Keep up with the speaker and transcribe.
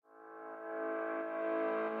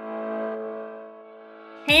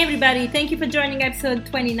Hey everybody, thank you for joining episode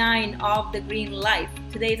 29 of The Green Life.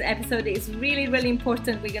 Today's episode is really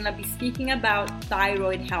important. We're going to be speaking about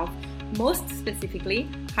thyroid health, most specifically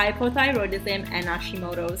hypothyroidism and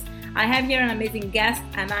Hashimoto's. I have here an amazing guest,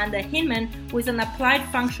 Amanda Hinman, who is an applied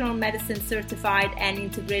functional medicine certified and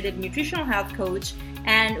integrated nutritional health coach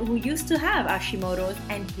and who used to have Hashimoto's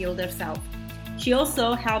and healed herself. She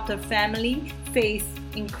also helped her family face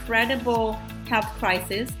incredible health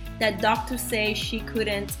crisis that doctors say she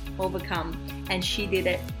couldn't overcome, and she did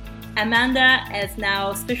it. Amanda is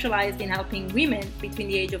now specialized in helping women between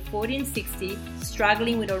the age of 40 and 60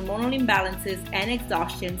 struggling with hormonal imbalances and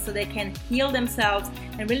exhaustion so they can heal themselves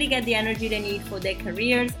and really get the energy they need for their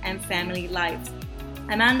careers and family lives.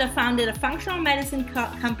 Amanda founded a functional medicine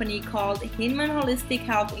company called Hinman Holistic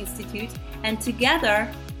Health Institute, and together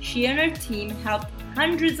she and her team helped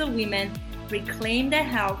hundreds of women reclaim their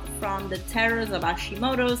health from the terrors of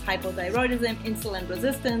Hashimoto's, hypothyroidism, insulin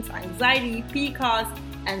resistance, anxiety, PCOS,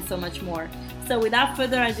 and so much more. So without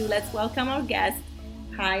further ado, let's welcome our guest.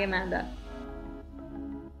 Hi, Amanda.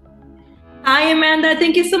 Hi, Amanda.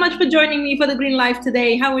 Thank you so much for joining me for The Green Life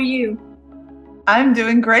today. How are you? I'm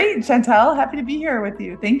doing great, Chantal. Happy to be here with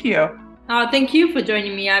you. Thank you. Oh, thank you for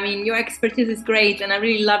joining me. I mean, your expertise is great, and I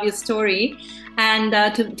really love your story. And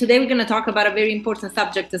today we're going to talk about a very important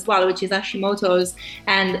subject as well, which is Hashimoto's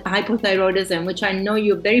and hypothyroidism, which I know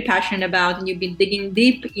you're very passionate about and you've been digging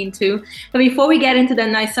deep into. But before we get into that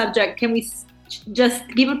nice subject, can we just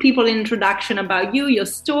give people an introduction about you, your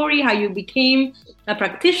story, how you became a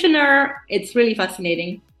practitioner? It's really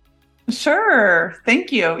fascinating. Sure.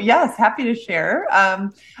 Thank you. Yes, happy to share. I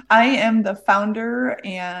am the founder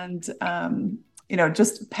and,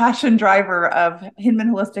 just passion driver of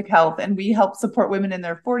Hinman Holistic Health, and we help support women in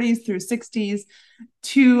their 40s through 60s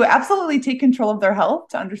to absolutely take control of their health,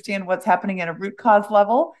 to understand what's happening at a root cause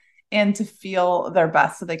level, and to feel their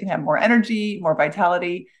best so they can have more energy, more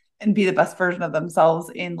vitality, and be the best version of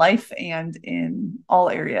themselves in life and in all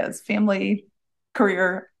areas, family,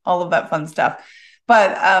 career, all of that fun stuff.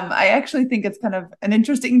 But I actually think it's kind of an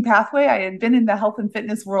interesting pathway. I had been in the health and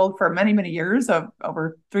fitness world for many years,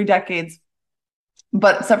 over 3 decades.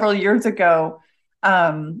 But several years ago,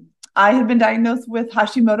 I had been diagnosed with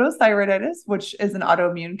Hashimoto's thyroiditis, which is an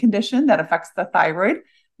autoimmune condition that affects the thyroid,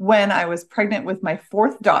 when I was pregnant with my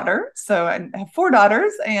 4th daughter. So I have 4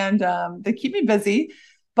 daughters, and they keep me busy.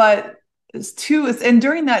 But and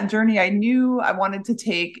during that journey, I knew I wanted to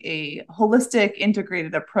take a holistic,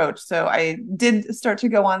 integrated approach. So I did start to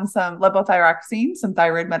go on some levothyroxine, some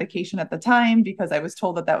thyroid medication at the time, because I was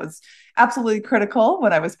told that was absolutely critical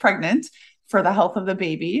when I was pregnant for the health of the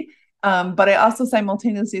baby. But I also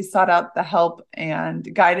simultaneously sought out the help and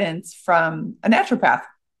guidance from a naturopath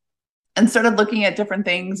and started looking at different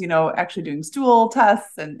things, actually doing stool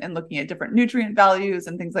tests and looking at different nutrient values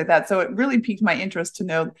and things like that. So it really piqued my interest to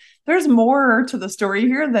know there's more to the story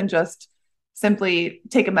here than just simply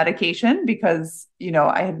take a medication, because,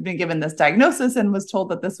 I had been given this diagnosis and was told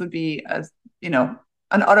that this would be an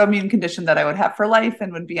autoimmune condition that I would have for life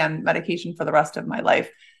and would be on medication for the rest of my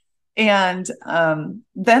life. And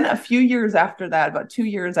then a few years after that, about 2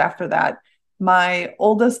 years after that, my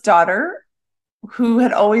oldest daughter, who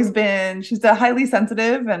had always been, she's a highly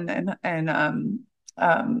sensitive and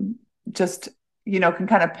just, can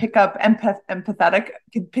kind of pick up empathetic,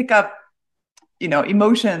 can pick up,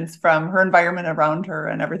 emotions from her environment around her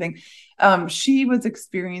and everything. She was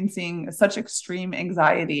experiencing such extreme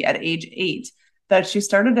anxiety at age 8 that she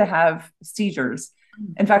started to have seizures.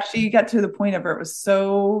 In fact, she got to the point of where it was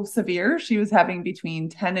so severe, she was having between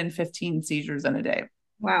 10 and 15 seizures in a day.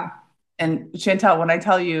 Wow. And Chantal, when I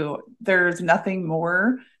tell you, there's nothing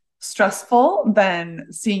more stressful than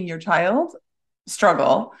seeing your child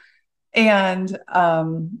struggle. And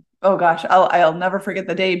oh gosh, I'll never forget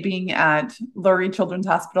the day being at Lurie Children's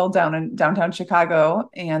Hospital down in downtown Chicago,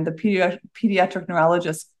 and the pediatric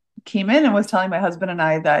neurologist came in and was telling my husband and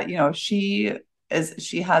I that she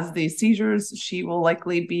has these seizures. She will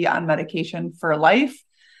likely be on medication for life.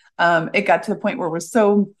 It got to the point where it was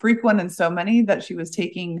so frequent and so many that she was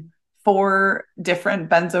taking 4 different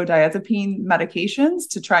benzodiazepine medications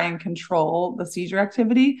to try and control the seizure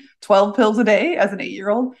activity, 12 pills a day as an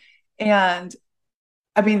 8-year-old. And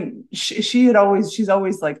I mean, she's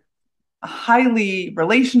always like highly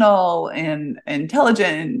relational and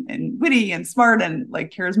intelligent and witty and smart and like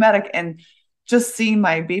charismatic. And just seeing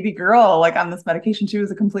my baby girl like on this medication, she was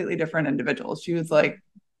a completely different individual. She was like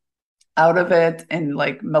out of it and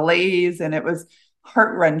like malaise, and it was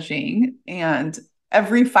heart-wrenching. And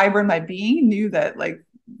every fiber in my being knew that like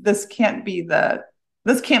this can't be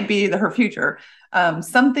her future.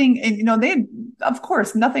 Something, and they had, of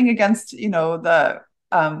course, nothing against the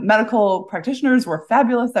medical practitioners were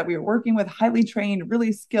fabulous that we were working with, highly trained,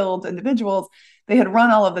 really skilled individuals. They had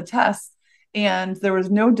run all of the tests, and there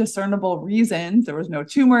was no discernible reason. There was no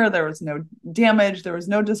tumor, there was no damage, there was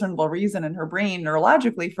no discernible reason in her brain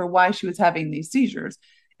neurologically for why she was having these seizures.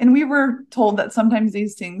 And we were told that sometimes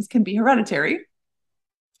these things can be hereditary,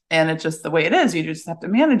 and it's just the way it is. You just have to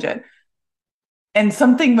manage it. And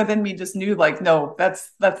something within me just knew, like, no,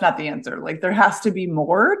 that's not the answer. Like, there has to be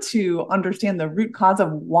more to understand the root cause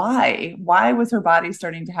of why was her body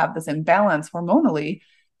starting to have this imbalance hormonally,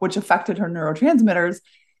 which affected her neurotransmitters,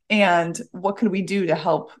 and what could we do to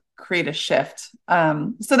help create a shift.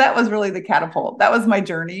 So that was really the catapult. That was my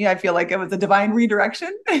journey. I feel like it was a divine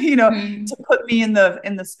redirection, Mm. to put me in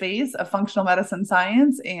the space of functional medicine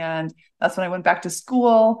science. And that's when I went back to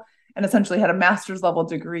school and essentially had a master's level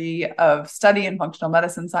degree of study in functional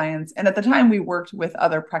medicine science. And at the time, we worked with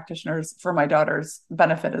other practitioners for my daughter's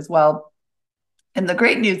benefit as well. And the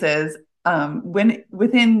great news is, when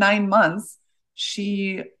within 9 months,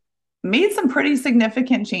 she made some pretty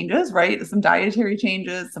significant changes, right? Some dietary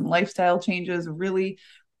changes, some lifestyle changes, really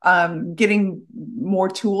getting more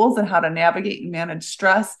tools on how to navigate and manage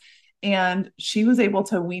stress. And she was able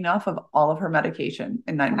to wean off of all of her medication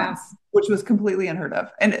in 9 months, Wow. which was completely unheard of.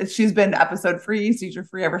 And she's been episode free, seizure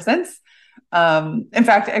free ever since. In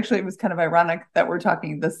fact, actually, it was kind of ironic that we're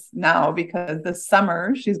talking this now because this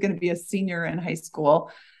summer she's going to be a senior in high school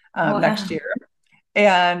next Wow. year.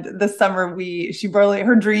 And this summer,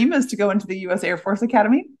 her dream is to go into the U.S. Air Force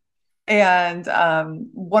Academy. And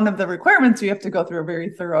one of the requirements, you have to go through a very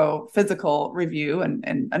thorough physical review and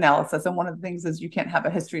analysis. And one of the things is you can't have a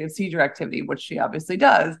history of seizure activity, which she obviously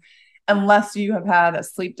does, unless you have had a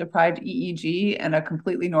sleep deprived EEG and a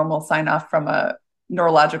completely normal sign off from a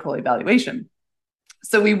neurological evaluation.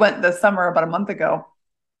 So we went this summer about a month ago,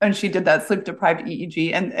 and she did that sleep deprived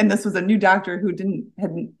EEG. And this was a new doctor who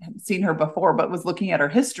hadn't seen her before, but was looking at her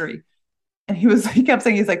history. And he kept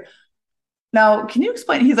saying, he's like, now, can you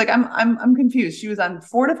explain? He's like, I'm confused. She was on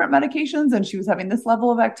 4 different medications and she was having this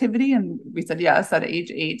level of activity. And we said, yes, at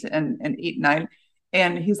age 8 and 8, 9.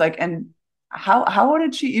 And he's like, and how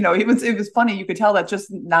did she, it was funny. You could tell that's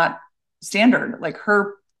just not standard. Like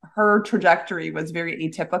her trajectory was very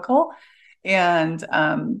atypical. And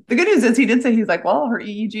the good news is he did say, he's like, well, her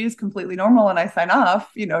EEG is completely normal and I sign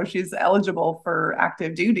off, she's eligible for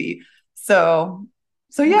active duty. So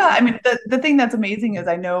yeah, I mean, the thing that's amazing is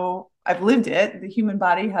I know I've lived it. The human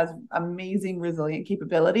body has amazing resilient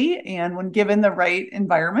capability. And when given the right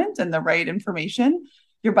environment and the right information,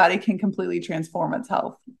 your body can completely transform its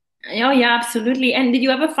health. Oh, yeah, absolutely. And did you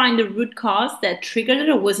ever find the root cause that triggered it,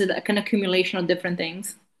 or was it like an accumulation of different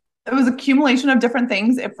things? It was accumulation of different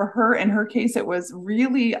things. For her, in her case, it was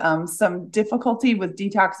really some difficulty with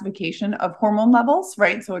detoxification of hormone levels,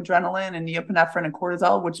 right? So adrenaline and norepinephrine and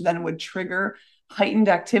cortisol, which then would trigger heightened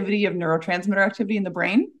activity of neurotransmitter activity in the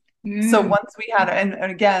brain. So Mm. once we had, and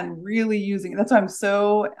again, really using, that's why I'm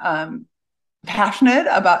so passionate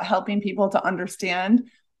about helping people to understand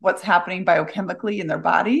what's happening biochemically in their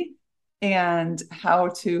body and how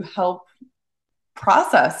to help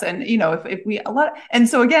process. And if we a lot, and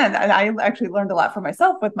so again, and I actually learned a lot for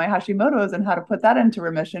myself with my Hashimoto's and how to put that into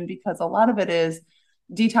remission, because a lot of it is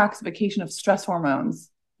detoxification of stress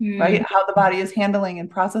hormones, right? Mm. How the body is handling and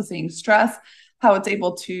processing stress, how it's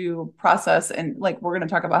able to process. And like, we're going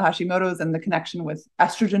to talk about Hashimoto's and the connection with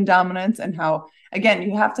estrogen dominance, and how, again,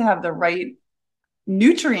 you have to have the right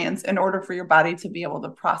nutrients in order for your body to be able to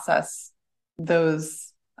process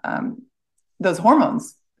those those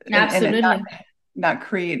hormones, and it Absolutely. not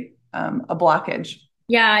create a blockage.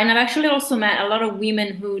 Yeah, and I've actually also met a lot of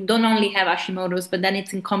women who don't only have Hashimoto's, but then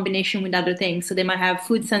it's in combination with other things. So they might have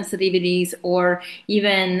food sensitivities, or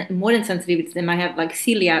even more than sensitivities. They might have like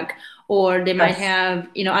celiac, or they might Yes. have,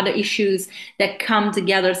 other issues that come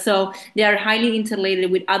together. So they are highly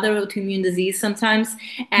interrelated with other autoimmune disease sometimes.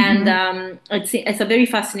 And Mhm. it's a very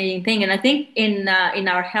fascinating thing. And I think in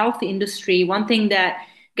our health industry, one thing that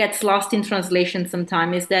gets lost in translation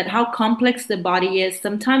sometimes is that how complex the body is.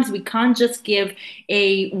 Sometimes we can't just give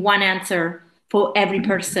a one answer for every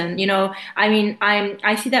person. I mean,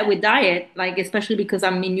 I see that with diet, like especially because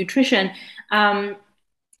I'm in nutrition.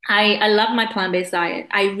 I love my plant-based diet.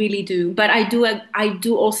 I really do. But I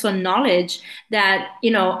do also acknowledge that,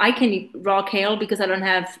 I can eat raw kale because I don't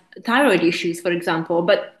have thyroid issues, for example,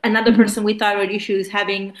 but another Mhm. person with thyroid issues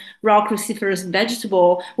having raw cruciferous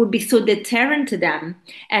vegetable would be so deterrent to them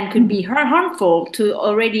and could be Mhm. harmful to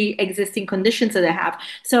already existing conditions that they have.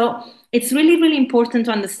 So it's really, really important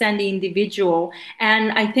to understand the individual.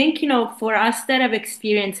 And I think, for us that have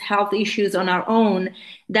experienced health issues on our own,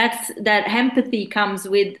 that empathy comes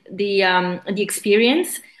with the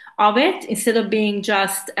experience of it instead of being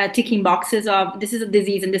just ticking boxes of this is a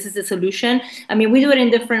disease and this is a solution. I mean, we do it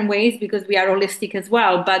in different ways because we are holistic as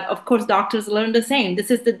well. But of course, doctors learn the same.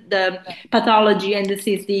 This is the pathology and this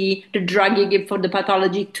is the drug you give for the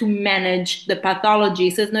pathology to manage the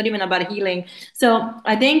pathology. So it's not even about healing. So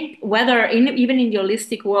I think even in the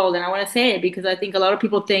holistic world, and I want to say it because I think a lot of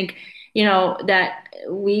people think, that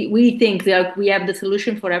we think that we have the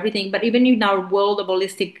solution for everything. But even in our world of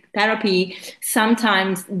holistic therapy,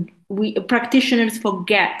 sometimes we practitioners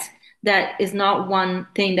forget that is not one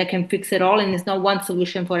thing that can fix it all, and it's not one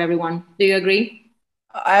solution for everyone. Do you agree?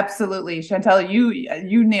 Absolutely, Chantel,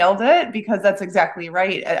 you nailed it because that's exactly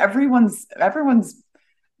right. Everyone's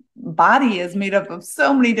body is made up of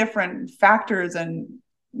so many different factors and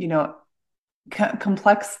you know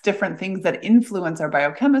complex different things that influence our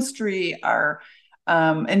biochemistry, our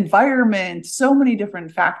environment, so many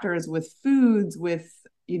different factors with foods, with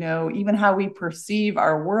even how we perceive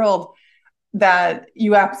our world, that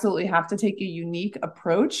you absolutely have to take a unique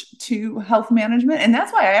approach to health management. And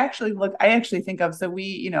that's why I actually think of, so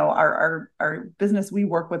we, our business, we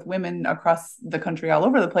work with women across the country, all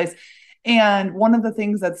over the place. And one of the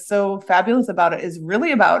things that's so fabulous about it is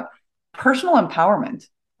really about personal empowerment.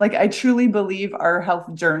 Like, I truly believe our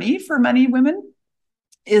health journey for many women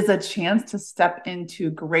is a chance to step into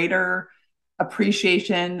greater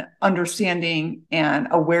appreciation, understanding, and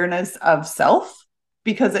awareness of self,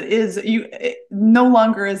 because no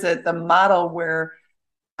longer is it the model where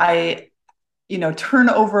I, turn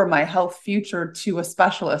over my health future to a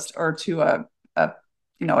specialist or to a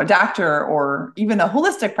doctor or even a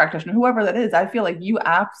holistic practitioner, whoever that is. I feel like you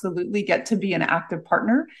absolutely get to be an active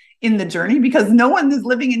partner in the journey because no one is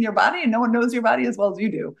living in your body and no one knows your body as well as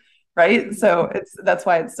you do. Right. So that's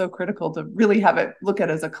why it's so critical to really have it look at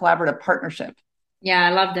as a collaborative partnership. Yeah,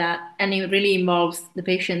 I love that. And it really involves the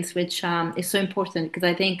patients, which is so important because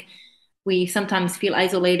I think we sometimes feel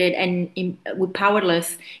isolated and we're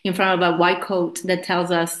powerless in front of a white coat that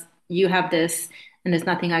tells us, you have this and there's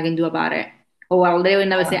nothing I can do about it. Or well, they will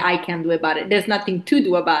never say, I can do about it. There's nothing to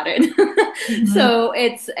do about it. Mhm. So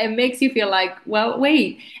it makes you feel like, well,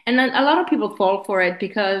 wait. And then a lot of people fall for it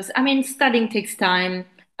because, I mean, studying takes time,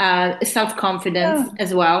 self-confidence Yeah.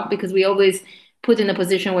 as well, because we always put in a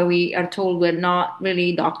position where we are told we're not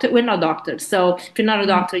doctors. So if you're not a Mhm.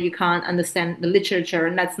 doctor, you can't understand the literature,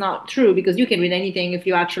 and that's not true because you can read anything if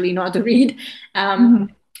you actually know how to read. Um,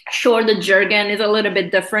 Mhm. Sure, the jargon is a little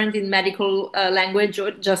bit different in medical language, or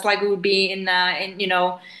just like it would be in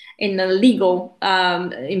the legal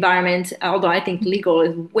environment. Although I think legal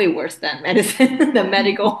is way worse than medicine, the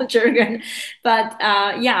medical jargon. But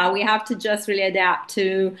yeah, we have to just really adapt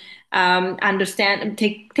to understand and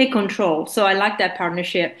take control. So I like that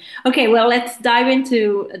partnership. Okay, well, let's dive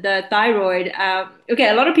into the thyroid. Okay,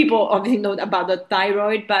 a lot of people obviously know about the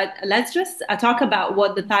thyroid, but let's just talk about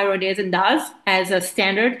what the thyroid is and does as a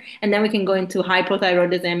standard, and then we can go into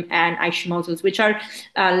hypothyroidism and Hashimoto's, which are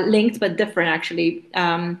linked but different actually.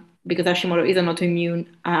 Because Hashimoto is an autoimmune,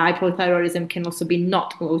 hypothyroidism can also be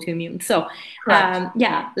not autoimmune. So, Correct.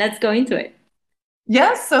 yeah, let's go into it.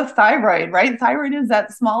 Yes, so thyroid, right? Thyroid is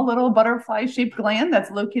that small little butterfly shaped gland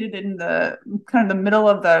that's located in the kind of the middle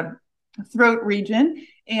of the throat region,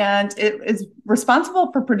 and it is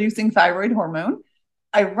responsible for producing thyroid hormone.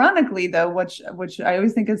 Ironically, though, which I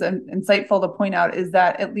always think is insightful to point out, is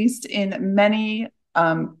that at least in many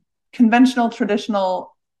conventional,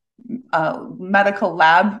 traditional medical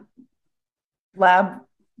lab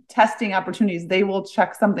testing opportunities, they will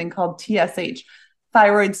check something called TSH,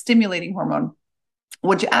 thyroid stimulating hormone,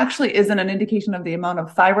 which actually isn't an indication of the amount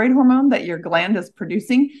of thyroid hormone that your gland is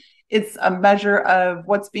producing. It's a measure of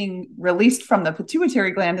what's being released from the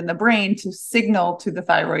pituitary gland in the brain to signal to the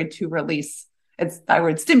thyroid to release. It's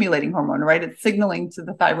thyroid stimulating hormone, right? It's signaling to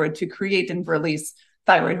the thyroid to create and release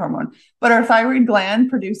thyroid hormone. But our thyroid gland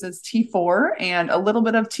produces T4 and a little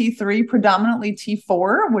bit of T3, predominantly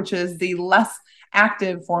T4, which is the less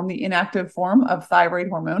active form, the inactive form of thyroid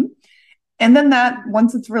hormone. And then that,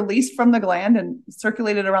 once it's released from the gland and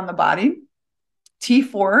circulated around the body,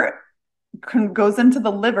 T4 goes into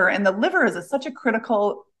the liver. And the liver is such a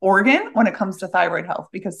critical organ when it comes to thyroid health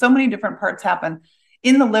because so many different parts happen.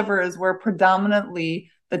 In the liver is where predominantly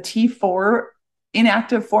the T4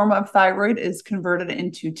 inactive form of thyroid is converted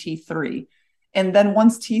into T3. And then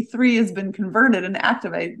once T3 has been converted and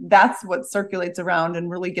activated, that's what circulates around and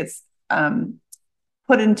really gets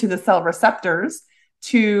put into the cell receptors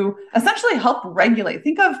to essentially help regulate.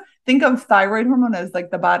 Think of thyroid hormone as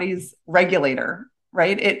like the body's regulator,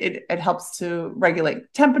 right? It helps to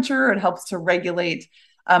regulate temperature. It helps to regulate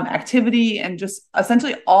activity, and just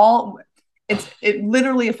essentially it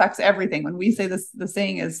literally affects everything. When we say this, the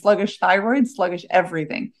saying is sluggish thyroid, sluggish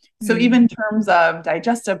everything. So even in terms of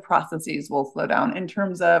digestive processes will slow down. In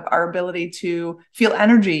terms of our ability to feel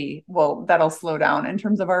energy, well, that'll slow down. In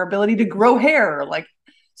terms of our ability to grow hair, like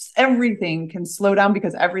everything can slow down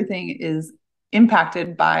because everything is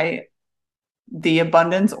impacted by the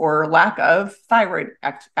abundance or lack of thyroid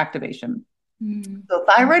activation. So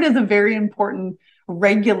thyroid is a very important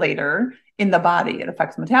regulator in the body. It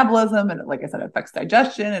affects metabolism, and like I said, it affects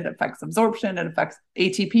digestion, it affects absorption, it affects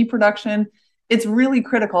ATP production. It's really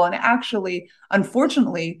critical. And actually,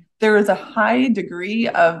 unfortunately, there is a high degree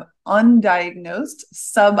of undiagnosed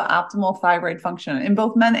suboptimal thyroid function in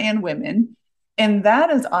both men and women. And that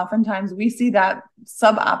is oftentimes, we see that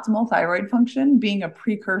suboptimal thyroid function being a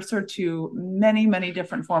precursor to many, many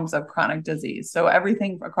different forms of chronic disease. So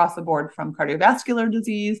everything across the board, from cardiovascular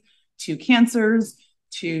disease to cancers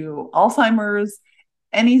to Alzheimer's,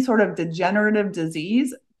 any sort of degenerative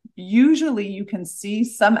disease. Usually you can see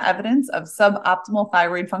some evidence of suboptimal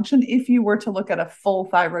thyroid function if you were to look at a full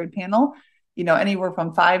thyroid panel, anywhere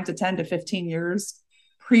from 5 to 10 to 15 years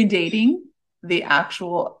predating the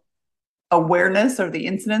actual awareness or the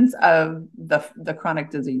incidence of the chronic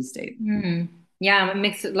disease state. Yeah, it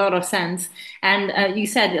makes a lot of sense. And you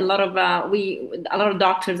said a lot of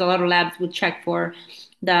doctors, a lot of labs would check for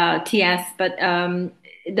the TS, but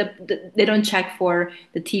they don't check for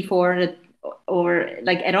the T4 or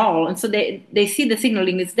like at all. And so they see the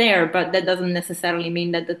signaling is there, but that doesn't necessarily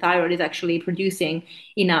mean that the thyroid is actually producing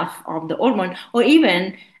enough of the hormone, or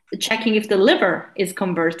even checking if the liver is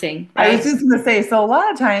converting, right? I was just going to say, so a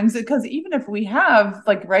lot of times, because even if we have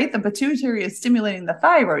the pituitary is stimulating the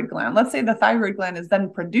thyroid gland, let's say the thyroid gland is then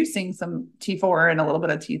producing some T4 and a little bit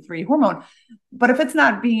of T3 hormone, but if it's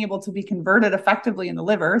not being able to be converted effectively in the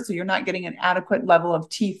liver, so you're not getting an adequate level of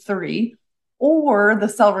T3, or the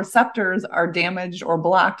cell receptors are damaged or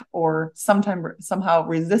blocked or somehow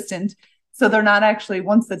resistant, so they're not actually,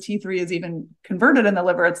 once the T3 is even converted in the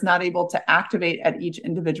liver, it's not able to activate at each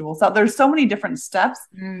individual cell. There's so many different steps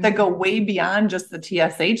that go way beyond just the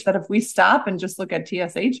TSH, that if we stop and just look at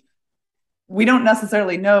TSH, we don't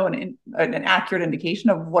necessarily know an accurate indication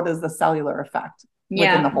of what is the cellular effect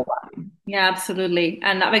within the whole body. Yeah, absolutely.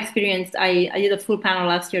 And I've experienced, I did a full panel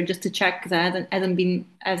last year just to check, because it hasn't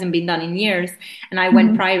been done in years. And I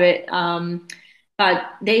went private. But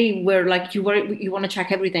they were like, you want to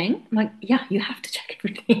check everything? I'm like, yeah, you have to check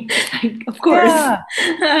everything. Like, of course.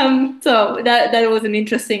 Yeah. So that was an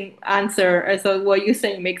interesting answer. So what you're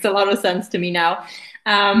saying makes a lot of sense to me now.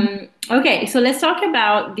 Okay, so let's talk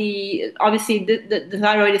about obviously the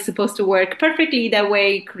thyroid is supposed to work perfectly that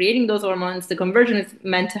way, creating those hormones. The conversion is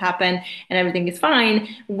meant to happen and everything is fine.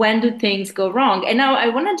 When do things go wrong? And now I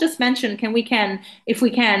want to just mention, if we can,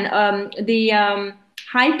 the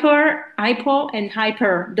hypo and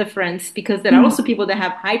hyper difference, because there are also people that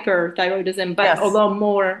have hyperthyroidism, but although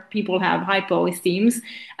more people have hypo, it seems.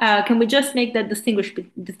 Can we just make that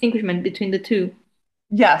distinguishment between the two?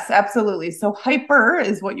 Yes, absolutely. So hyper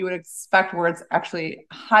is what you would expect, where it's actually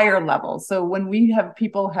higher levels. So when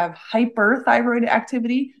people have hyperthyroid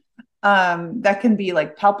activity, that can be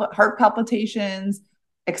like heart palpitations,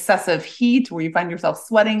 excessive heat, where you find yourself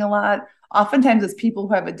sweating a lot. Oftentimes it's people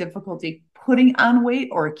who have a difficulty putting on weight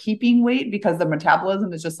or keeping weight because the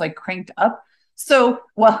metabolism is just like cranked up. So,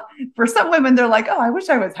 well, for some women, they're like, oh, I wish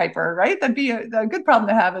I was hyper, right? That'd be a good problem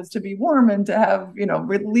to have, is to be warm and to have,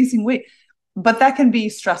 releasing weight. But that can be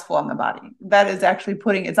stressful on the body. That is actually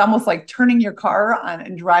it's almost like turning your car on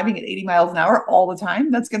and driving at 80 miles an hour all the time.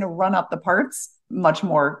 That's going to run up the parts much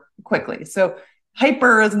more quickly. So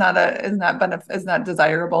hyper is not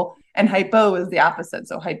desirable, and hypo is the opposite.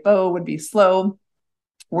 So hypo would be slow,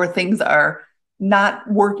 where things are not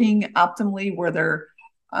working optimally, where they're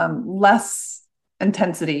less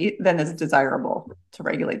intensity than is desirable to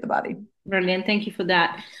regulate the body. Brilliant. Thank you for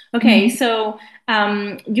that. Okay, so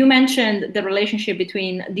you mentioned the relationship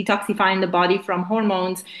between detoxifying the body from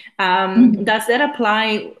hormones. Does that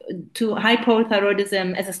apply to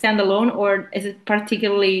hypothyroidism as a standalone, or is it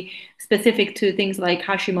particularly specific to things like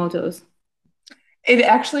Hashimoto's? It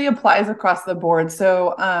actually applies across the board.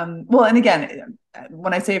 So, and again,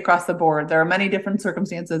 when I say across the board, there are many different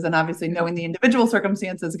circumstances, and obviously knowing the individual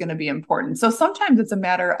circumstances is going to be important. So sometimes it's a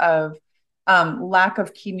matter of lack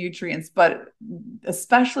of key nutrients, but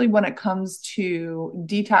especially when it comes to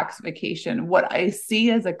detoxification, what I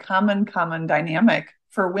see as a common dynamic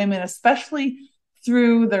for women, especially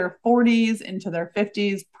through their 40s into their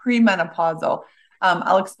 50s, premenopausal.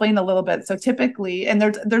 I'll explain a little bit. So typically, and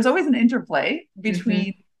there's always an interplay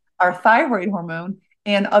between our thyroid hormone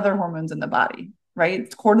and other hormones in the body, right?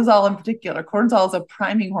 Cortisol in particular. Cortisol is a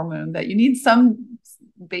priming hormone that you need some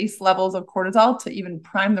base levels of cortisol to even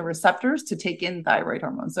prime the receptors to take in thyroid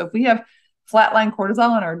hormone. So if we have flatline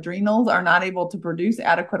cortisol and our adrenals are not able to produce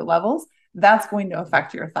adequate levels, that's going to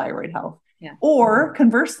affect your thyroid health. Yeah. Or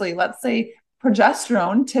conversely, let's say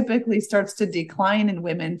progesterone typically starts to decline in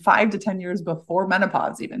women 5 to 10 years before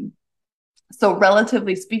menopause even. So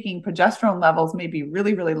relatively speaking, progesterone levels may be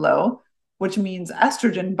really, really low, which means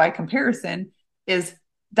estrogen by comparison is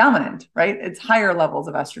dominant, right? It's higher levels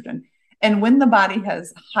of estrogen. And when the body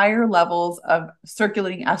has higher levels of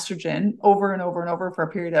circulating estrogen over and over and over for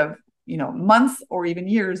a period of, months or even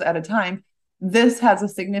years at a time, this has a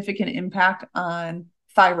significant impact on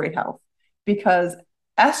thyroid health because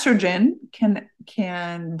estrogen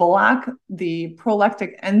can block the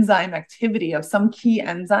proleptic enzyme activity of some key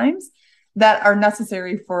enzymes that are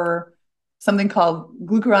necessary for something called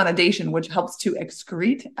glucuronidation, which helps to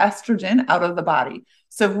excrete estrogen out of the body.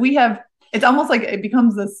 So if we have, it's almost like it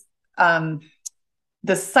becomes this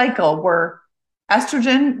cycle where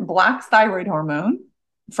estrogen blocks thyroid hormone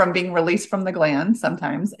from being released from the gland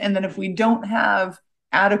sometimes. And then if we don't have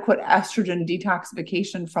adequate estrogen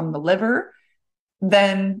detoxification from the liver,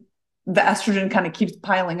 then the estrogen kind of keeps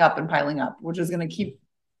piling up, which is going to keep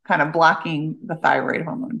kind of blocking the thyroid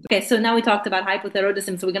hormone. Okay, so now we talked about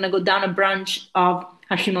hypothyroidism, so we're going to go down a branch of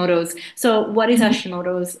Hashimoto's. So what is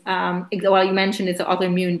Hashimoto's? Well, you mentioned it's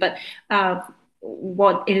autoimmune, but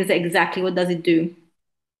what is it exactly? What does it do?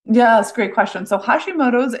 Yeah, that's a great question. So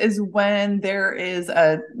Hashimoto's is when there is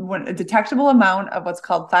a detectable amount of what's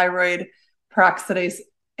called thyroid peroxidase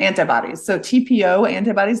antibodies. So TPO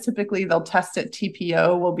antibodies, typically they'll test it.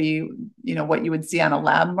 TPO will be, what you would see on a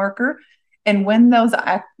lab marker. And when those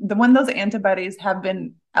antibodies have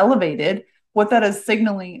been elevated, what that is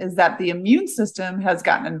signaling is that the immune system has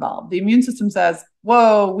gotten involved. The immune system says,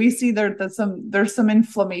 whoa, we see there's some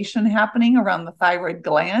inflammation happening around the thyroid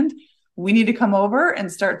gland. We need to come over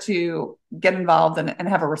and start to get involved and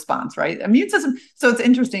have a response, right? Immune system. So it's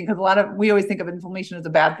interesting because we always think of inflammation as a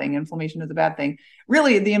bad thing. Inflammation is a bad thing.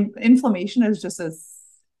 Really, the inflammation is just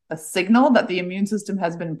a signal that the immune system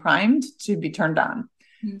has been primed to be turned on.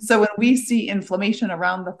 Mm-hmm. So when we see inflammation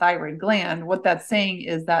around the thyroid gland, what that's saying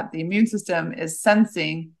is that the immune system is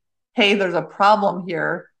sensing, hey, there's a problem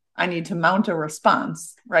here. I need to mount a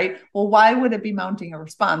response, right? Well, why would it be mounting a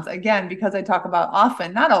response? Again, because I talk about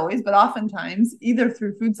often, not always, but oftentimes, either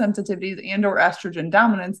through food sensitivities and or estrogen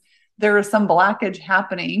dominance, there is some blockage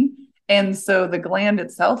happening. And so the gland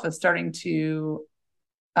itself is starting to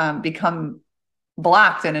become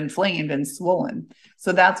blocked and inflamed and swollen.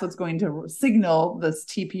 So that's what's going to signal this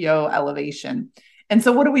TPO elevation. And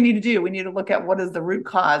so what do we need to do? We need to look at what is the root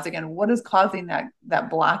cause. Again, what is causing that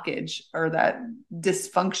blockage or that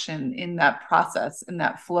dysfunction in that process, in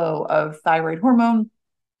that flow of thyroid hormone?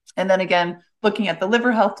 And then again, looking at the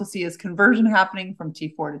liver health to see is conversion happening from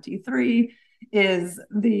T4 to T3? Is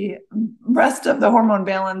the rest of the hormone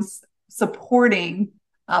balance supporting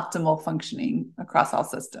optimal functioning across all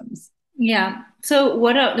systems? Yeah. So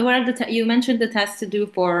what are you mentioned the tests to do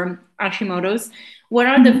for Hashimoto's. What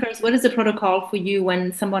are the first, what is the protocol for you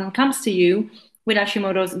when someone comes to you with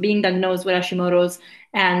Hashimoto's, being diagnosed with Hashimoto's,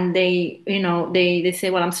 and they say,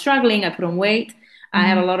 well, I'm struggling, I put on weight, I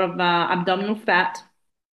have a lot of abdominal fat,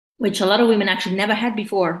 which a lot of women actually never had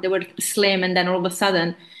before. They were slim, and then all of a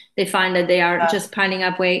sudden they find that they are just piling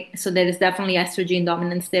up weight. So there is definitely estrogen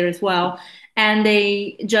dominance there as well. And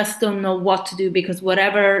they just don't know what to do because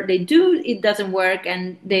whatever they do, it doesn't work.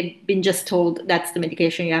 And they've been just told that's the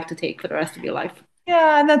medication you have to take for the rest of your life.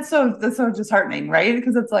 Yeah, and that's so disheartening, right?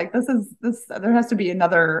 Because it's like this there has to be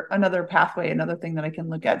another pathway, another thing that I can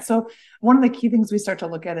look at. So one of the key things we start to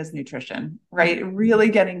look at is nutrition, right? Really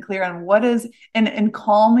getting clear on what is and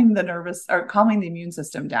calming the immune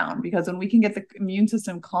system down. Because when we can get the immune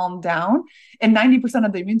system calmed down, and 90%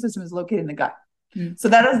 of the immune system is located in the gut. So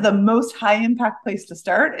that is the most high impact place to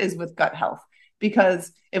start, is with gut health.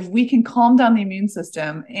 Because if we can calm down the immune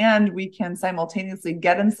system and we can simultaneously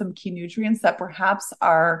get in some key nutrients that perhaps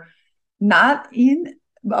are not in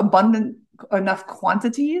abundant enough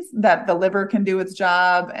quantities that the liver can do its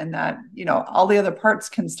job, and that, all the other parts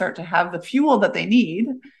can start to have the fuel that they need,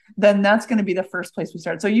 then that's going to be the first place we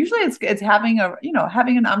start. So usually it's having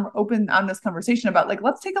having an open, honest conversation about like,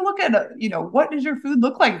 let's take a look at, what does your food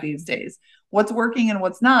look like these days? What's working and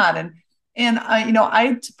what's not? And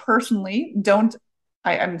I personally don't,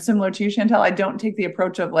 I'm similar to you, Chantel. I don't take the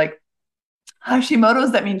approach of like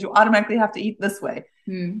Hashimoto's, that means you automatically have to eat this way.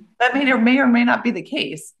 That may or may not be the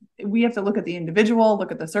case. We have to look at the individual,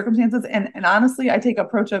 look at the circumstances. And honestly, I take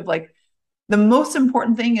approach of like, the most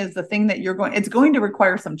important thing is the thing that it's going to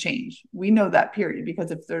require some change. We know that, period,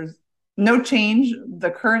 because if there's no change,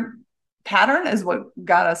 the current pattern is what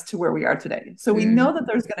got us to where we are today. So we know that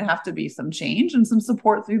there's going to have to be some change and some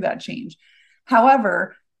support through that change.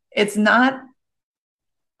 However, I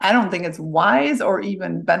don't think it's wise or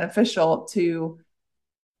even beneficial to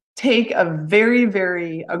take a very,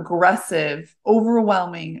 very aggressive,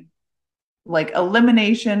 overwhelming, like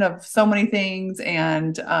elimination of so many things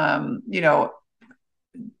and,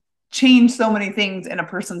 change so many things in a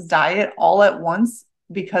person's diet all at once,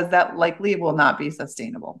 because that likely will not be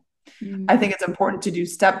sustainable. I think it's important to do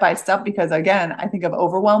step by step, because again, I think of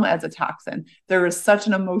overwhelm as a toxin. There is such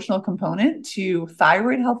an emotional component to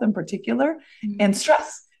thyroid health in particular and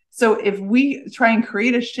stress. So if we try and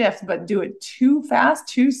create a shift, but do it too fast,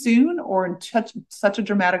 too soon, or in such a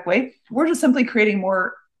dramatic way, we're just simply creating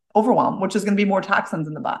more overwhelm, which is going to be more toxins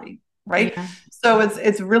in the body, right? Yeah. So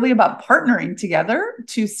it's really about partnering together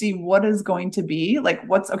to see what is going to be like,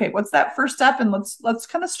 what's that first step, and let's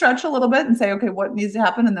kind of stretch a little bit and say, okay, what needs to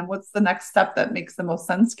happen, and then what's the next step that makes the most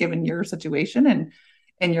sense given your situation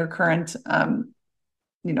and your current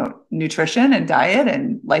nutrition and diet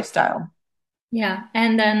and lifestyle. Yeah,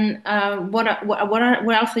 and then what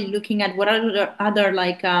else are you looking at? What are the other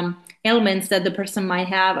like ailments that the person might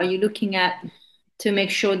have? Are you looking at to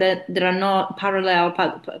make sure that there are no parallel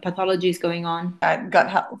pathologies going on? At gut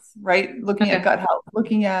health, right? Looking at gut health,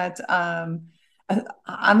 looking at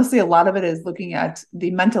honestly, a lot of it is looking at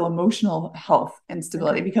the mental emotional health and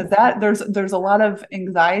stability, because that there's a lot of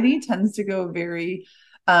anxiety tends to go very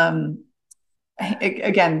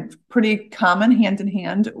again, pretty common hand in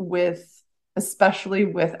hand with, especially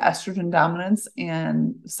with estrogen dominance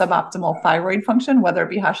and suboptimal thyroid function, whether it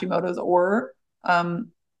be Hashimoto's or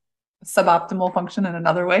suboptimal function in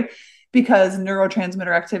another way, because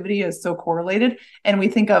neurotransmitter activity is so correlated. And we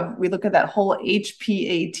look at that whole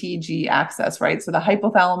HPATG axis, right? So the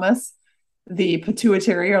hypothalamus, the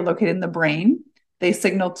pituitary are located in the brain. They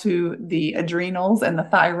signal to the adrenals and the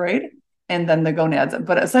thyroid, and then the gonads.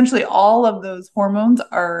 But essentially all of those hormones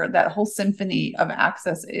that whole symphony of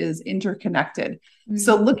axis is interconnected.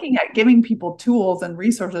 So looking at giving people tools and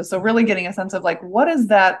resources. So really getting a sense of like, what is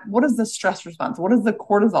the stress response? What does the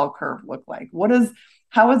cortisol curve look like?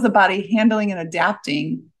 How is the body handling and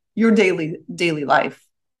adapting your daily life?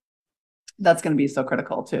 That's going to be so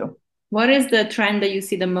critical too. What is the trend that you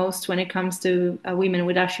see the most when it comes to women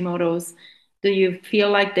with Hashimoto's? Do you feel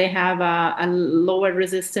like they have a lower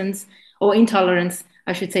resistance or intolerance,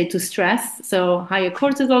 I should say, to stress? So higher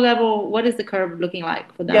cortisol level, what is the curve looking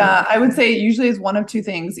like for them? Yeah, I would say usually it's one of two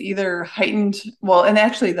things, either heightened, and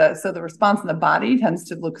actually the response in the body tends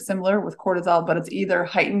to look similar with cortisol, but it's either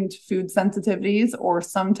heightened food sensitivities or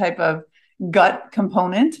some type of gut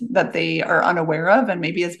component that they are unaware of, and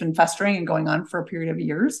maybe it's been festering and going on for a period of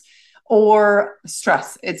years, or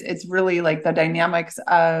stress. It's really like the dynamics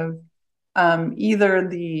of either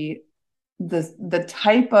the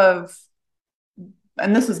type of,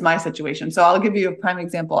 and this was my situation. So I'll give you a prime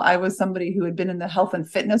example. I was somebody who had been in the health and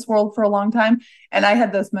fitness world for a long time. And I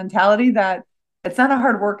had this mentality that it's not a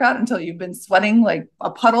hard workout until you've been sweating like a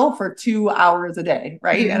puddle for 2 hours a day.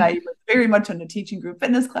 Right. And I was very much into teaching group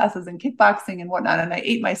fitness classes and kickboxing and whatnot. And I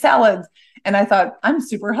ate my salads and I thought, I'm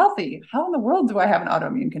super healthy. How in the world do I have an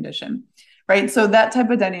autoimmune condition? Right. So that type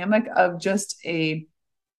of dynamic of just a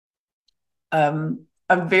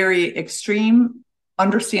very extreme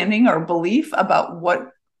understanding or belief about what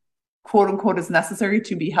quote unquote is necessary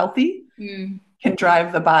to be healthy can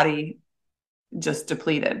drive the body just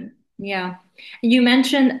depleted. Yeah. You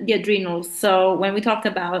mentioned the adrenals. So when we talked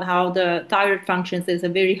about how the thyroid functions, there's a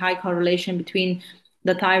very high correlation between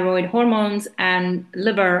the thyroid hormones and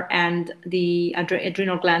liver and the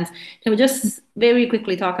adrenal glands. Can we just very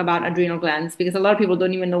quickly talk about adrenal glands? Because a lot of people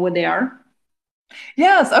don't even know what they are.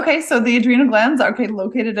 Yes. Okay. So the adrenal glands are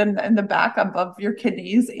located in the back above your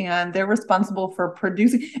kidneys, and they're responsible for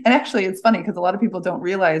producing. And actually, it's funny because a lot of people don't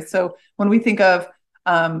realize. So when we think of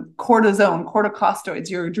cortisone, corticosteroids,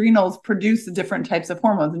 your adrenals produce different types of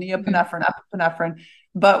hormones, neopinephrine, epinephrine.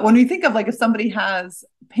 But when we think of like if somebody has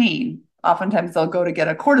pain, oftentimes they'll go to get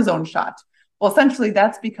a cortisone shot. Well, essentially,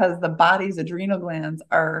 that's because the body's adrenal glands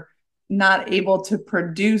are not able to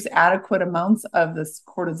produce adequate amounts of this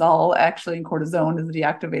cortisol, actually, and cortisone is the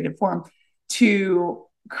deactivated form, to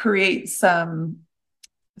create some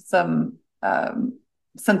sense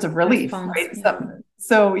of relief, Response, right?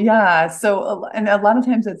 yeah. And a lot of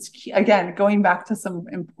times it's again going back to some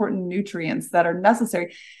important nutrients that are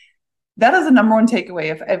necessary. That is the number one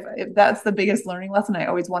takeaway. If that's the biggest learning lesson I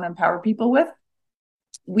always want to empower people with,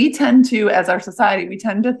 we tend to, as our society, we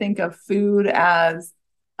tend to think of food as,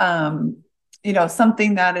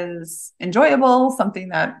 something that is enjoyable, something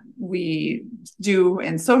that we do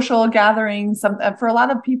in social gatherings. For a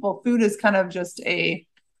lot of people, food is kind of just an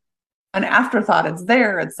afterthought. It's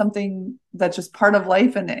there. It's something that's just part of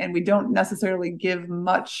life, and we don't necessarily give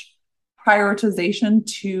much prioritization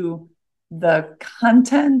to the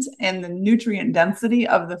content and the nutrient density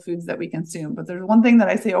of the foods that we consume. But there's one thing that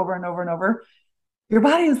I say over and over and over: your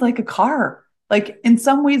body is like a car. Like in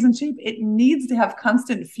some ways and shape, it needs to have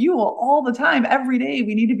constant fuel all the time. Every day,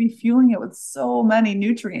 we need to be fueling it with so many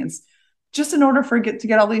nutrients just in order for it to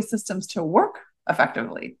get all these systems to work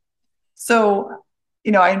effectively. So,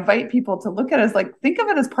 I invite people to look at it as like, think of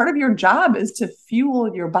it as part of your job is to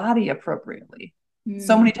fuel your body appropriately.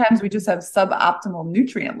 So many times we just have suboptimal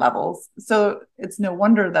nutrient levels. So it's no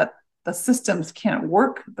wonder that the systems can't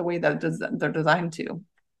work the way that they're designed to.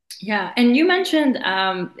 Yeah, and you mentioned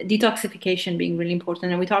detoxification being really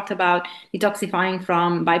important, and we talked about detoxifying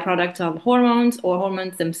from byproducts of hormones or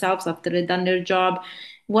hormones themselves after they've done their job.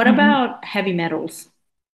 What Mhm. about heavy metals?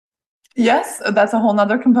 Yes, that's a whole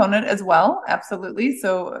nother component as well. Absolutely.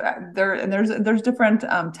 So there's different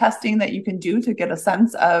testing that you can do to get a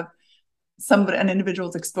sense of an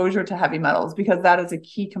individual's exposure to heavy metals, because that is a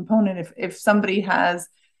key component. If somebody has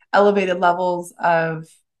elevated levels of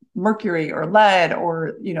mercury or lead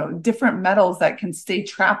or different metals that can stay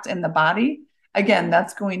trapped in the body, again,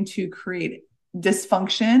 that's going to create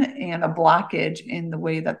dysfunction and a blockage in the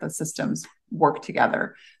way that the systems work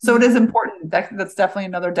together. So it is important. That's definitely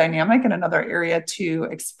another dynamic and another area to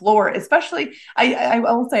explore. Especially, I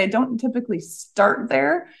will say I don't typically start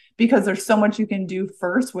there, because there's so much you can do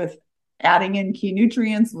first with adding in key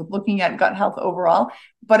nutrients, with looking at gut health overall.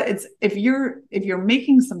 But it's if you're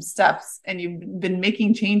making some steps and you've been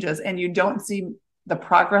making changes and you don't see the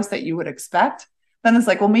progress that you would expect, then it's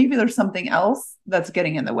like, well, maybe there's something else that's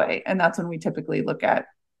getting in the way. And that's when we typically look at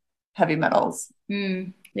heavy metals.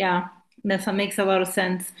 Yeah, that makes a lot of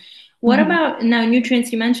sense. What Mhm. about now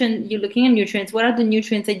nutrients? You mentioned you're looking at nutrients. What are the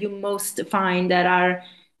nutrients that you most find that are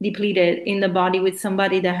depleted in the body with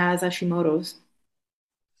somebody that has Hashimoto's?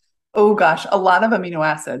 Oh gosh, a lot of amino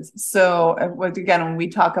acids. So again, when we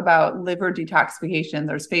talk about liver detoxification,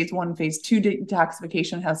 there's phase one, phase two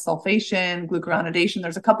detoxification has sulfation, glucuronidation.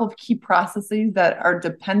 There's a couple of key processes that are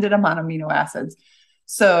dependent upon amino acids.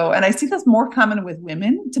 So, and I see this more common with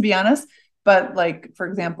women, to be honest, but like, for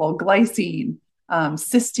example, glycine,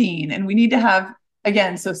 cysteine, and we need to have,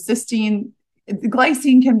 again, so glycine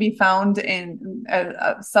can be found in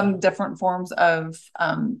some different forms of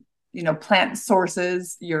plant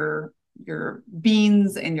sources. Your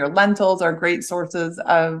beans and your lentils are great sources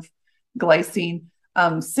of glycine.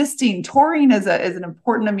 Cysteine, taurine is an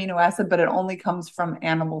important amino acid, but it only comes from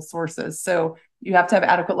animal sources. So you have to have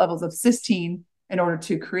adequate levels of cysteine in order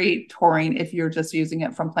to create taurine if you're just using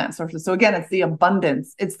it from plant sources. So again, it's the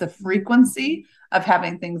abundance, it's the frequency of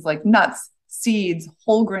having things like nuts, seeds,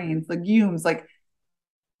 whole grains, legumes, like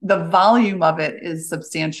the volume of it is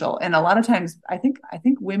substantial. And a lot of times I think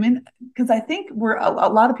women, because I think a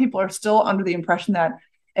lot of people are still under the impression that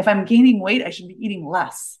if I'm gaining weight, I should be eating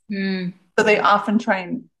less. Mm. So they often try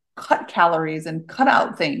and cut calories and cut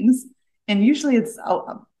out things. And usually it's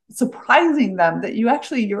surprising them that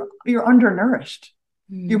you're undernourished.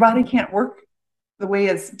 Your Mm. body can't work the way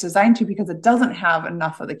it's designed to, because it doesn't have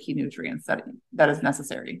enough of the key nutrients that is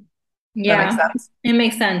necessary. Does that make Yeah, sense? it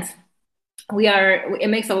makes sense. It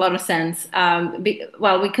makes a lot of sense.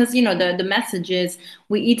 Because the message is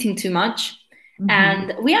we're eating too much, Mm-hmm.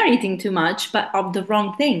 and we are eating too much, but of the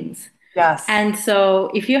wrong things. Yes. And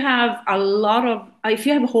so if you have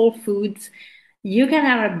whole foods, you can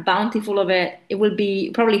have a bountiful of it. It will be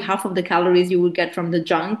probably half of the calories you would get from the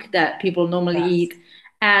junk that people normally Yes. eat,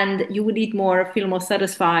 and you would eat more, feel more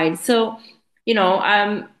satisfied. So, you know,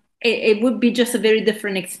 um, it would be just a very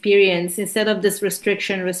different experience instead of this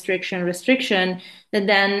restriction, restriction, restriction that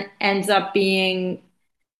then ends up being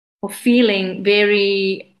or feeling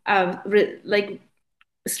very like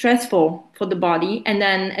stressful for the body. And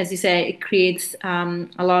then, as you say, it creates a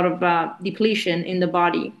lot of depletion in the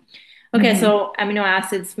body. Okay, Mm-hmm. so amino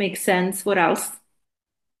acids make sense. What else?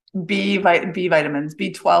 B vitamins,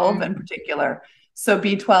 B12 in Mm. particular. So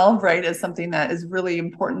B12, right, is something that is really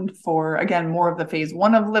important for, again, more of the phase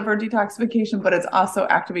one of liver detoxification, but it's also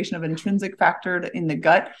activation of intrinsic factor in the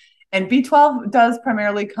gut. And B12 does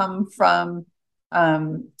primarily come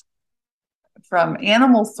um, from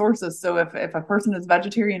animal sources. So if a person is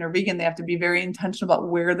vegetarian or vegan, they have to be very intentional about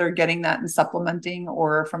where they're getting that and supplementing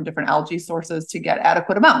or from different algae sources to get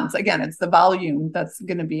adequate amounts. Again, it's the volume that's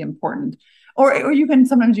going to be important. Or you can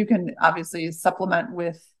sometimes you can obviously supplement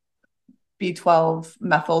with B12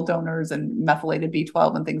 methyl donors and methylated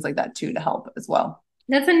B12 and things like that too to help as well.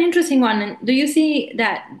 That's an interesting one. And do you see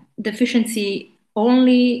that deficiency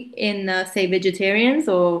only in, say, vegetarians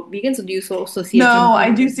or vegans, or do you also see it No, in I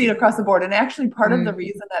do humans? see it across the board. And actually, part of the Mm.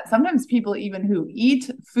 reason that sometimes people, even who eat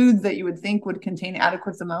foods that you would think would contain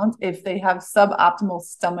adequate amounts, if they have suboptimal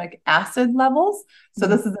stomach acid levels. So, Mm.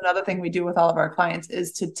 this is another thing we do with all of our clients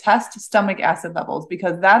is to test stomach acid levels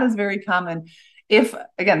because that is very common. If,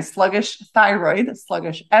 again, sluggish thyroid,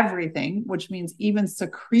 sluggish everything, which means even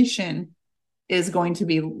secretion is going to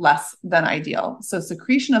be less than ideal. So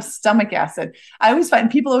secretion of stomach acid. I always find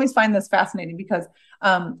people always find this fascinating because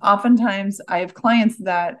oftentimes I have clients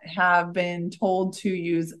that have been told to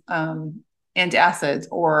use antacids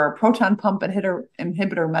or proton pump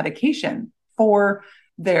inhibitor medication for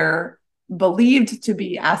their believed to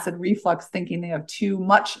be acid reflux, thinking they have too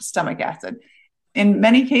much stomach acid. In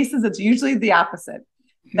many cases, it's usually the opposite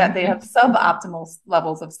that they have Mhm. suboptimal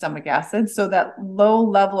levels of stomach acid. So that low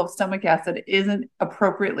level of stomach acid isn't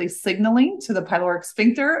appropriately signaling to the pyloric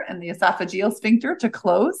sphincter and the esophageal sphincter to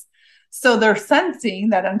close. So they're sensing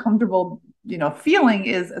that uncomfortable, feeling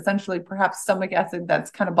is essentially perhaps stomach acid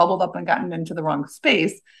that's kind of bubbled up and gotten into the wrong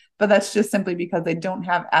space. But that's just simply because they don't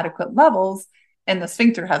have adequate levels and the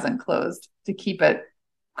sphincter hasn't closed to keep it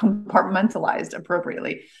compartmentalized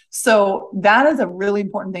appropriately. So that is a really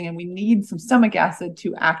important thing. And we need some stomach acid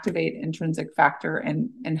to activate intrinsic factor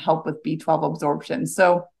and help with B12 absorption.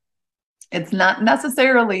 So it's not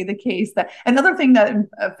necessarily the case that another thing that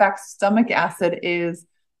affects stomach acid is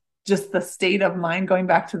just the state of mind, going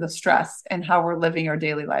back to the stress and how we're living our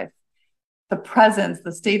daily life. The presence,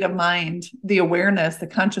 the state of mind, the awareness, the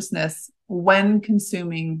consciousness when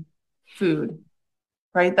consuming food,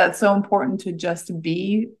 right? That's so important to just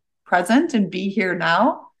be present and be here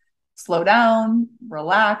now, slow down,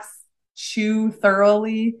 relax, chew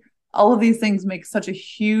thoroughly. All of these things make such a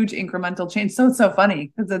huge incremental change. So it's so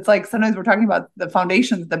funny because it's like sometimes we're talking about the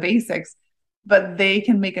foundations, the basics, but they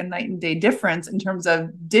can make a night and day difference in terms of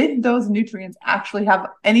did those nutrients actually have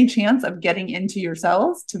any chance of getting into your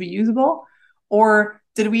cells to be usable? Or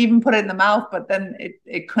did we even put it in the mouth, but then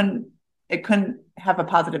it couldn't have a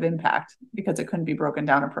positive impact because it couldn't be broken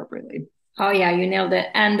down appropriately. Oh yeah, you nailed it.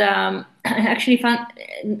 And actually,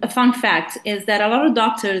 a fun fact is that a lot of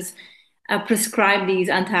doctors prescribe these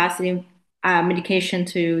antacid medication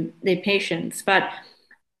to their patients, but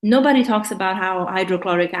nobody talks about how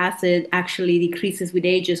hydrochloric acid actually decreases with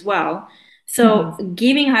age as well. So Mm-hmm.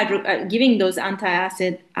 giving those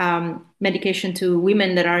antacid medication to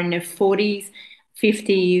women that are in their 40s,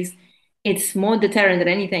 50s, it's more deterrent than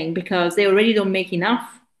anything because they already don't make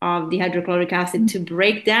enough of the hydrochloric acid to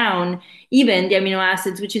break down even the amino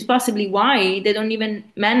acids, which is possibly why they don't even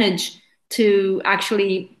manage to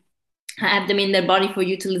actually have them in their body for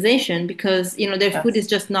utilization because their food Yes. is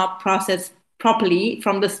just not processed properly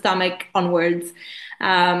from the stomach onwards.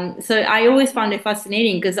 So I always found it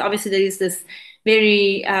fascinating because obviously there is this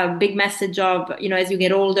very big message of as you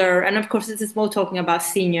get older, and of course this is more talking about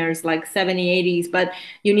seniors like 70, 80s, but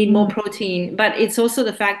you need more Mm-hmm. protein. But it's also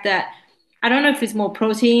the fact that I don't know if it's more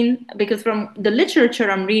protein because from the literature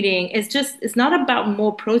I'm reading, it's not about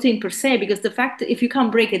more protein per se, because the fact that if you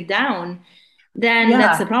can't break it down, then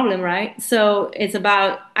that's the Yeah. problem, right? So it's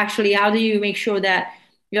about actually how do you make sure that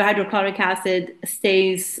your hydrochloric acid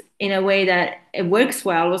stays in a way that it works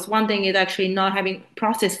well. Was one thing is actually not having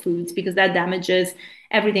processed foods because that damages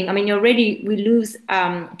everything. I mean, already we lose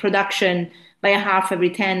production by a half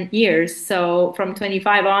every 10 years. So from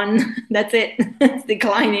 25 on, that's it. It's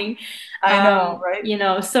declining. I know,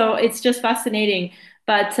 right? So it's just fascinating.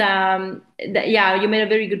 But yeah, you made a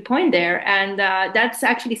very good point there. And that's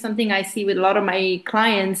actually something I see with a lot of my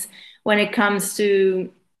clients when it comes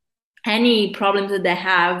to any problems that they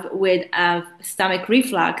have with stomach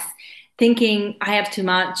reflux, thinking I have too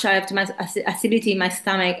much acidity in my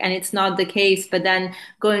stomach, and it's not the case. But then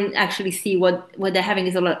go and actually see what they're having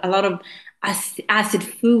is a lot of acid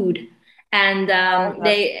food. and Oh,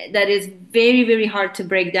 yes. that is very, very hard to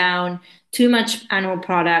break down too much animal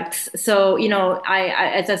products. So,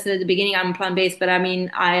 as I said at the beginning, I'm plant-based, but I mean,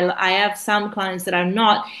 I have some clients that are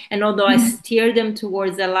not, and although I Mhm. steer them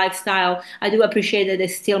towards a lifestyle, I do appreciate that they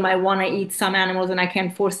still might want to eat some animals, and I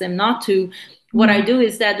can't force them not to. What I Mhm. do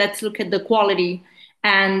is that let's look at the quality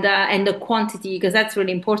and the quantity, because that's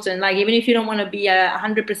really important. Like, even if you don't want to be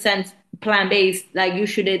 100% plant-based, like you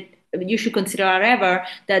should consider, however,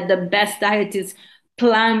 that the best diet is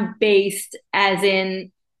plant-based, as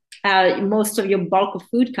in most of your bulk of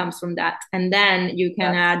food comes from that, and then you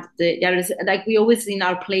can Yes. add there is, like, we always in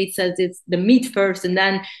our plate says it's the meat first and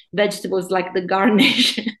then vegetables, like the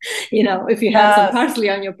garnish. If you have some Yes. parsley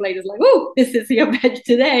on your plate, it's like, oh, this is your veg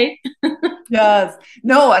today. Yes.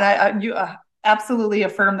 No, and you absolutely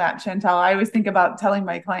affirm that, Chantal. I always think about telling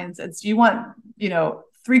my clients, it's you want,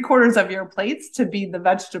 3/4 of your plates to be the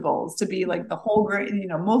vegetables, to be like the whole grain,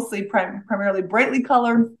 mostly primarily brightly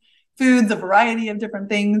colored foods, a variety of different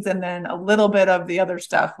things, and then a little bit of the other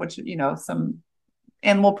stuff, which, some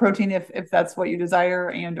animal protein if that's what you desire,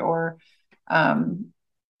 and or um,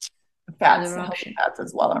 fats, Another healthy option. fats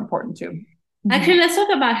as well are important too. Actually, Mhm. let's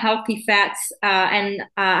talk about healthy fats and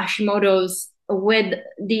Hashimoto's with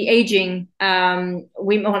the aging. Well,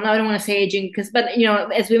 I don't want to say aging because, but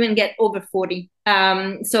as women get over 40,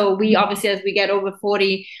 so we obviously, as we get over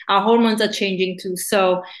 40, our hormones are changing too.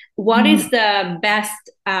 So, what is Mhm. the best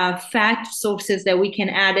fat sources that we can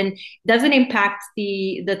add, and does it impact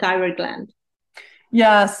the thyroid gland?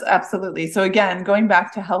 Yes, absolutely. So again, going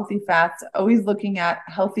back to healthy fats, always looking at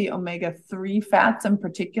healthy omega-3 fats in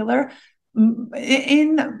particular.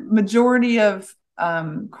 In majority of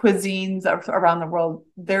cuisines around the world,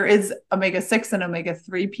 there is omega-6 and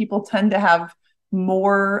omega-3. People tend to have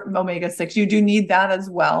more omega-6. You do need that as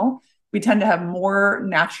well. We tend to have more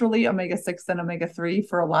naturally omega-6 than omega-3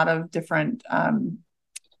 for a lot of different,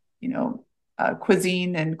 you know,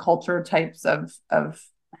 cuisine and culture types of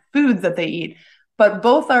foods that they eat. But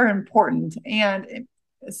both are important, and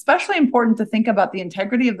especially important to think about the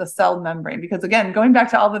integrity of the cell membrane, because again, going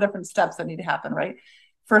back to all the different steps that need to happen, right?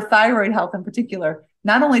 For thyroid health in particular,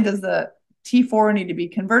 not only does the T4 need to be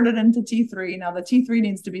converted into T3, now the T3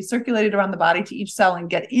 needs to be circulated around the body to each cell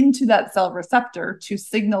and get into that cell receptor to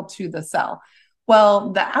signal to the cell.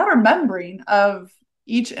 Well, the outer membrane of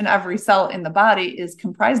each and every cell in the body is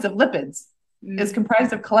comprised of lipids, is Mm.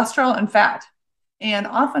 comprised of cholesterol and fat. And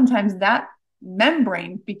oftentimes that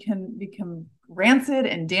membrane become rancid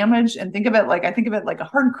and damaged. And I think of it like a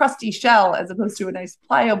hard, crusty shell as opposed to a nice,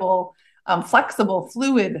 pliable, flexible,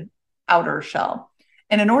 fluid outer shell.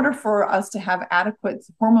 And in order for us to have adequate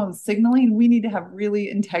hormone signaling, we need to have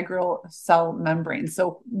really integral cell membranes.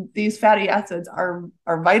 So these fatty acids are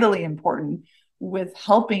vitally important with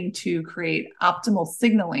helping to create optimal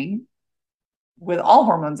signaling with all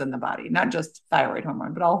hormones in the body, not just thyroid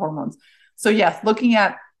hormone, but all hormones. So yes, looking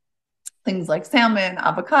at things like salmon,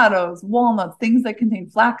 avocados, walnuts, things that contain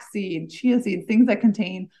flaxseed, chia seed, things that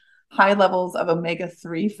contain high levels of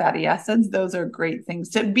omega-3 fatty acids. Those are great things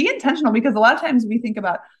to be intentional, because a lot of times we think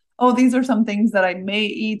about, oh, these are some things that I may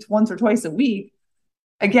eat once or twice a week.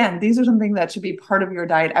 Again, these are something that should be part of your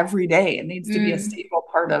diet every day. It needs to be a Mm. stable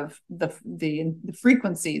part of the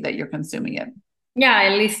frequency that you're consuming it. Yeah,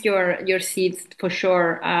 at least your seeds for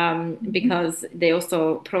sure, Mhm. because they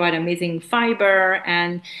also provide amazing fiber,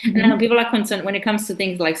 and I know Mhm. people are concerned when it comes to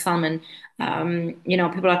things like salmon.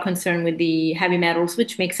 People are concerned with the heavy metals,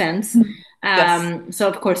 which makes sense. Yes. So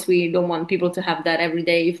of course we don't want people to have that every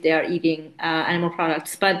day if they are eating animal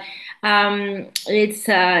products. But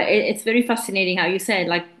it's very fascinating how you said,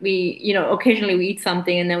 like, we occasionally we eat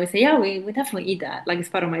something and then we say, yeah, we definitely eat that, like it's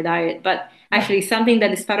part of my diet, but Yeah. actually, something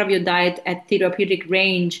that is part of your diet at therapeutic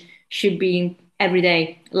range should be every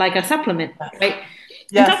day, like a supplement, Yes. right? And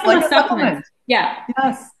Yes, talking like about a supplements, supplement. yeah.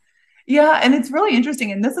 Yes. Yeah, and it's really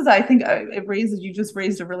interesting. And this is, I think, you just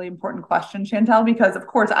raised a really important question, Chantel, because of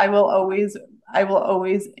course I will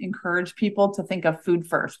always encourage people to think of food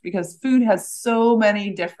first, because food has so many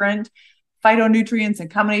different phytonutrients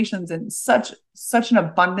and combinations and such an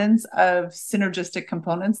abundance of synergistic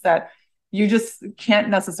components that you just can't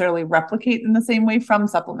necessarily replicate in the same way from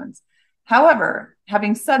supplements. However,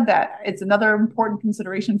 having said that, it's another important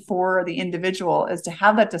consideration for the individual is to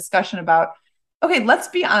have that discussion about, okay, let's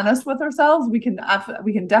be honest with ourselves. We can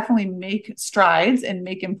definitely make strides and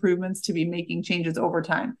make improvements to be making changes over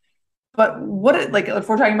time. But like if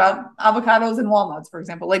we're talking about avocados and walnuts, for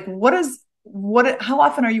example, like how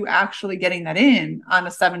often are you actually getting that in on a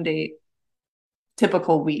 7-day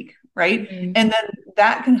typical week, right? Mm. And then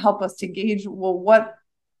that can help us to gauge, well,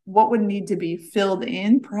 what would need to be filled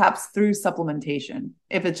in, perhaps through supplementation,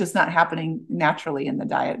 if it's just not happening naturally in the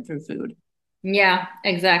diet through food. Yeah,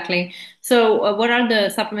 exactly. So, what are the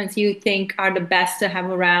supplements you think are the best to have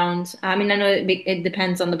around? I mean, I know it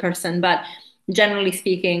depends on the person, but generally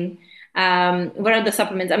speaking, what are the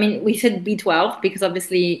supplements? I mean, we said B12 because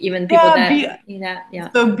obviously even people Yeah, that eat that, yeah.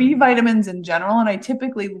 so B vitamins in general, and I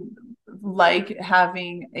typically like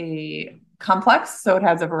having a complex, so it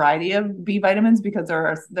has a variety of B vitamins because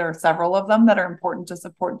there are several of them that are important to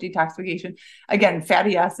support detoxification. Again,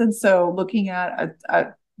 fatty acids. So looking at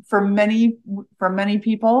for many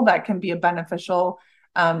people that can be a beneficial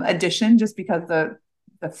addition, just because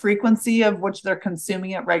the frequency of which they're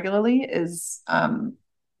consuming it regularly is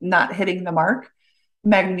not hitting the mark.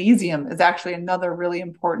 Magnesium is actually another really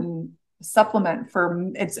important supplement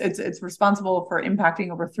for it's responsible for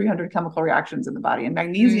impacting over 300 chemical reactions in the body, and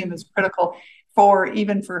magnesium Mm, is critical for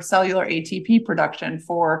even for cellular ATP production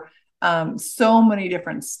for so many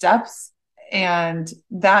different steps. And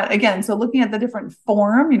that again, so looking at the different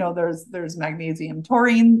form, there's magnesium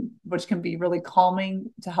taurine, which can be really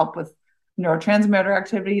calming to help with neurotransmitter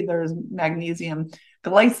activity. There's magnesium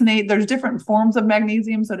glycinate. There's different forms of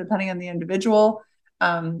magnesium, so depending on the individual,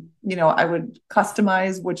 I would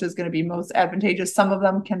customize which is going to be most advantageous. Some of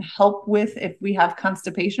them can help with if we have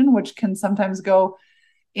constipation, which can sometimes go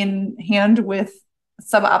in hand with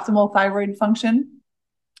suboptimal thyroid function.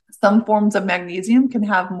 Some forms of magnesium can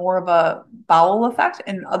have more of a bowel effect,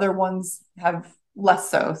 and other ones have less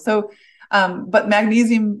so. But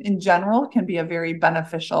magnesium in general can be a very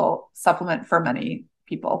beneficial supplement for many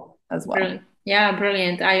people as well. brilliant. Yeah,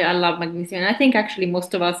 brilliant. I love magnesium. And I think actually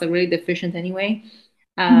most of us are really deficient anyway,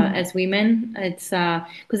 Mhm. as women. It's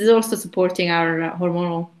because it's also supporting our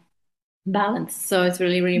hormonal balance. So it's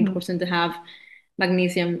really, really Mhm. important to have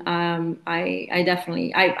magnesium. I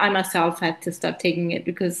definitely, I myself had to start taking it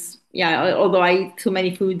because, yeah, although I eat too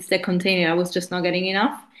many foods that contain it, I was just not getting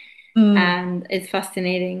enough. Mm. And it's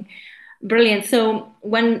fascinating. Brilliant. So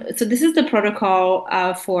this is the protocol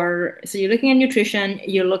so you're looking at nutrition,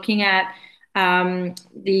 you're looking at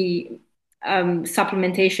the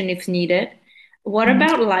supplementation if needed. What Mhm.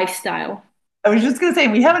 about lifestyle? I was just going to say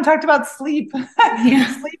we haven't talked about sleep. Yeah.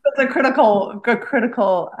 Sleep is a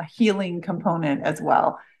critical healing component as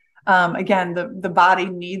well. Again, the body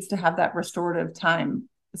needs to have that restorative time.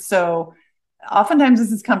 So oftentimes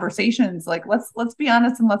this is conversations like let's be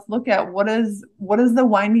honest and let's look at what is the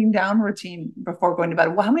winding down routine before going to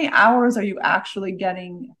bed. Well, how many hours are you actually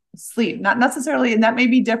getting sleep? Not necessarily, and that may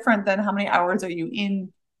be different than how many hours are you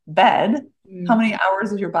in bed. How Mm. many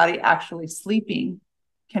hours is your body actually sleeping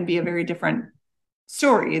can be a very different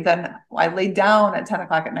story than I laid down at 10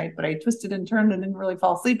 o'clock at night, but I twisted and turned and didn't really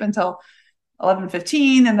fall asleep until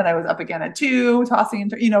 11:15, and then I was up again at 2 tossing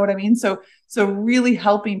and you know what I mean. So really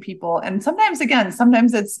helping people, and sometimes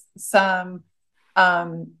it's some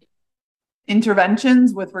um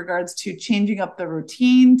interventions with regards to changing up the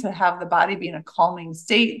routine to have the body be in a calming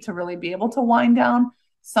state to really be able to wind down.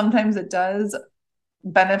 Sometimes it does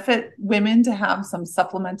benefit women to have some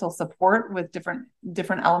supplemental support with different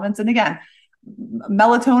elements. And again,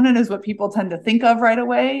 melatonin is what people tend to think of right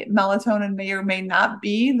away. Melatonin may or may not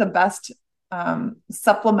be the best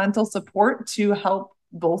supplemental support to help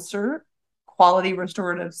bolster quality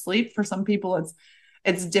restorative sleep. For some people,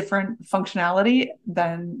 it's different functionality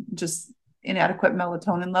than just inadequate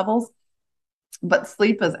melatonin levels. But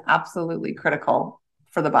sleep is absolutely critical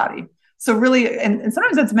for the body. So really, and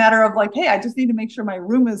sometimes it's a matter of like, hey, I just need to make sure my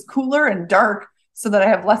room is cooler and dark so that I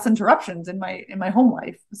have less interruptions in my home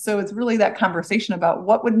life. So it's really that conversation about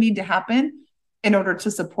what would need to happen in order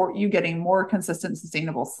to support you getting more consistent,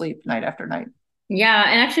 sustainable sleep night after night. Yeah,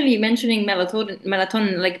 and actually mentioning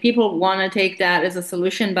melatonin, like people want to take that as a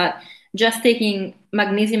solution, but just taking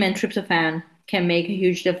magnesium and tryptophan can make a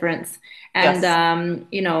huge difference. And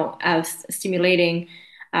Yes. stimulating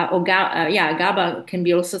GABA can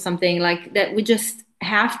be also something like that. We just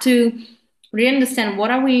have to really understand what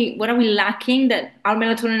are we lacking that our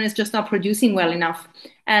melatonin is just not producing well enough.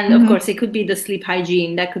 And of Mm-hmm. course, it could be the sleep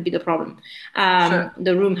hygiene that could be the problem. Sure.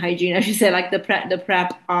 The room hygiene, I should say, like the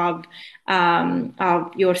prep of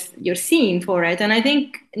your scene for it. And I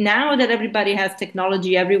think now that everybody has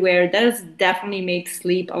technology everywhere, that has definitely made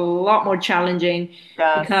sleep a lot more challenging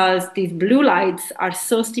Yes. because these blue lights are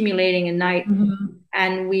so stimulating at night, Mm-hmm.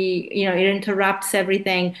 and it interrupts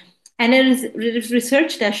everything. And there's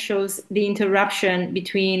research that shows the interruption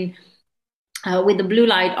between with the blue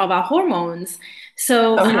light of our hormones.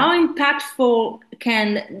 So Oh how yeah. impactful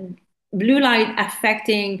can blue light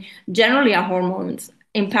affecting generally our hormones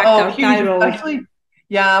impact Oh, our huge, thyroid?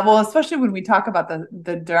 Yeah, well, especially when we talk about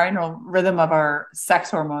the diurnal rhythm of our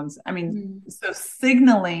sex hormones. I mean, Mm. so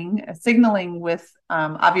signaling with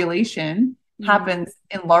ovulation Mm. happens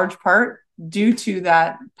in large part due to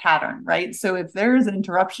that pattern, right? So if there is an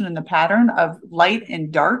interruption in the pattern of light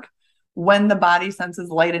and dark, when the body senses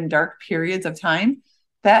light and dark periods of time,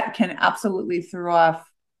 that can absolutely throw off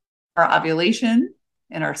our ovulation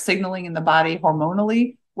and our signaling in the body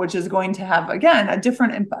hormonally, which is going to have, again, a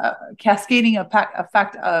different cascading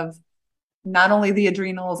effect of not only the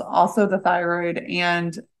adrenals, also the thyroid,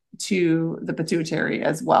 and to the pituitary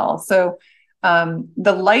as well. So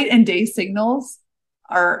the light and day signals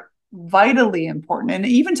are vitally important, and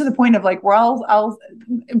even to the point of like, I'll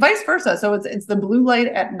vice versa. So it's the blue light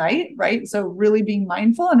at night, right? So really being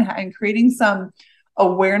mindful and creating some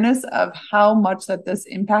awareness of how much that this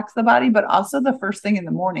impacts the body, but also the first thing in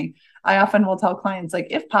the morning. I often will tell clients, like,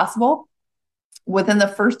 if possible, within the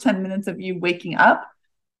first 10 minutes of you waking up,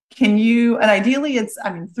 can you, and ideally it's,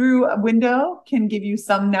 I mean, through a window can give you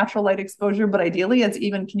some natural light exposure, but ideally it's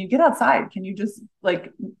even, can you get outside? Can you just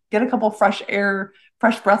like get a couple fresh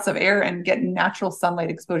breaths of air and get natural sunlight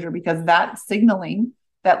exposure? Because that signaling,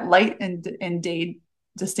 that light and day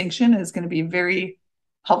distinction is going to be very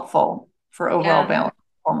helpful for overall Yeah. balance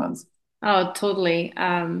hormones. Oh, totally.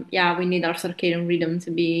 Yeah, we need our circadian rhythm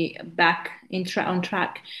to be back on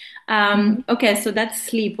track. Mhm. Okay, so that's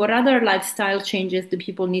sleep. What other lifestyle changes do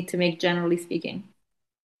people need to make, generally speaking?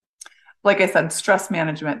 Like I said, stress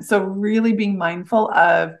management. So really being mindful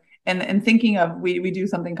of and thinking of, we do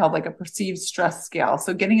something called like a perceived stress scale.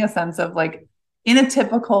 So getting a sense of like, in a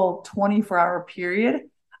typical 24-hour period,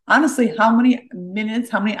 honestly, how many minutes,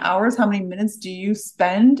 how many hours, how many minutes do you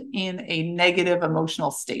spend in a negative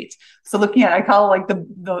emotional state? So looking at, I call it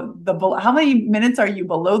like how many minutes are you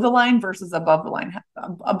below the line versus above the line?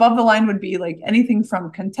 Above the line would be like anything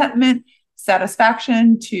from contentment,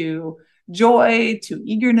 satisfaction, to joy, to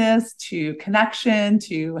eagerness, to connection,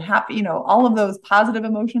 to happy, all of those positive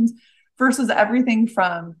emotions, versus everything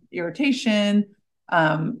from irritation,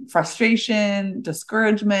 frustration,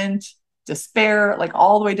 discouragement, despair, like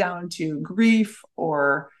all the way down to grief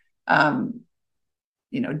or,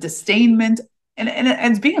 disdainment. And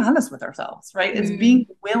it's being honest with ourselves, right? It's being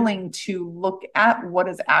Mm, willing to look at what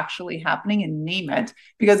is actually happening and name it.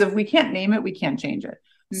 Because if we can't name it, we can't change it.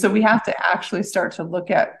 So we mm, have to actually start to look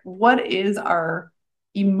at what is our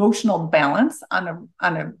emotional balance on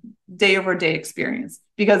a day over day experience,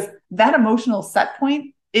 because that emotional set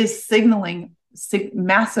point is signaling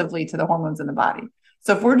massively to the hormones in the body.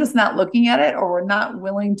 So if we're just not looking at it, or we're not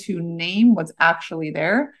willing to name what's actually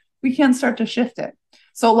there, we can't start to shift it.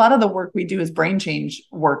 So a lot of the work we do is brain change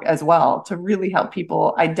work as well, to really help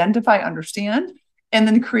people identify, understand, and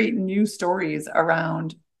then create new stories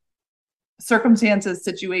around circumstances,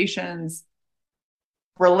 situations,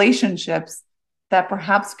 relationships that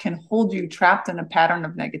perhaps can hold you trapped in a pattern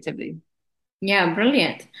of negativity. yeah,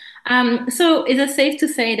 brilliant. So is it safe to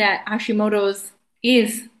say that Hashimoto's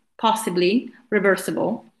is possibly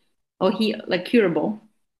reversible or like curable?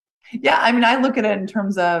 Yeah, I mean, I look at it in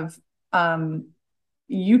terms of, um,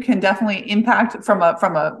 you can definitely impact from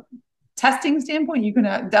a testing standpoint. You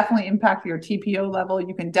can definitely impact your TPO level.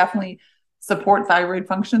 You can definitely support thyroid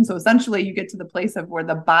function. So essentially, you get to the place of where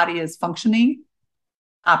the body is functioning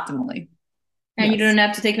optimally. And you Yes. don't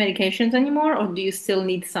have to take medications anymore, or do you still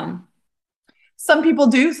need some? Some people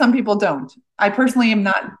do, some people don't. I personally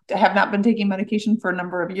have not been taking medication for a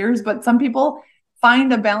number of years, but some people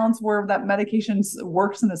find a balance where that medication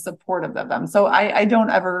works in a supportive of them. So I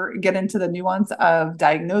don't ever get into the nuance of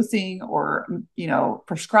diagnosing or,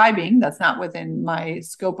 prescribing. That's not within my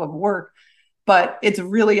scope of work. But it's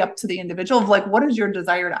really up to the individual of like, what is your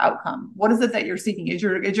desired outcome? What is it that you're seeking? Is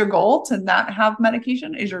your goal to not have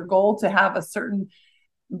medication? Is your goal to have a certain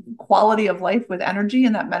quality of life with energy,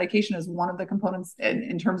 and that medication is one of the components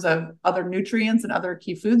in terms of other nutrients and other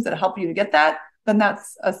key foods that help you to get that, then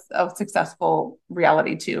that's a successful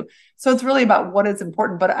reality too. So it's really about what is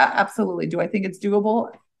important. But absolutely, do I think it's doable?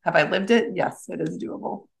 Have I lived it? Yes, it is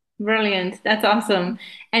doable. Brilliant. That's awesome. Mhm.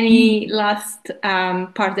 Any last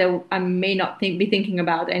part that I may not be thinking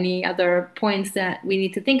about? Any other points that we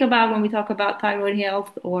need to think about when we talk about thyroid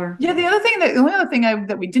health or? Yeah, the only other thing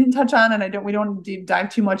that we didn't touch on, and we don't deep dive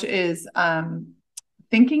too much, is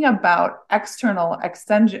thinking about external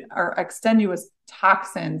or extenuous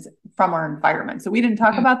toxins from our environment. So we didn't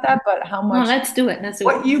talk Mm. about that, but how No, much let's do it. Let's do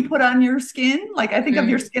it. what you put on your skin, like I think of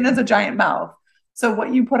your Mm. skin as a giant mouth. So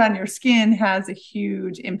what you put on your skin has a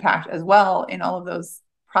huge impact as well in all of those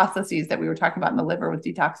processes that we were talking about in the liver with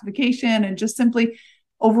detoxification and just simply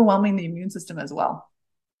overwhelming the immune system as well.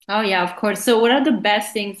 Oh yeah, of course. So what are the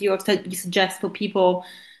best things you suggest for people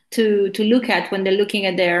to look at when they're looking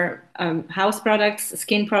at their house products,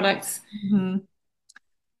 skin products? Mhm.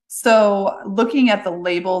 So looking at the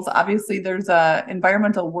labels, obviously there's a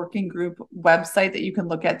environmental working group website that you can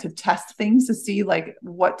look at to test things to see like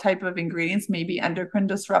what type of ingredients may be endocrine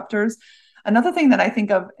disruptors. Another thing that I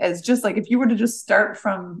think of as just like if you were to just start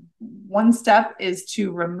from one step is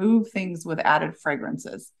to remove things with added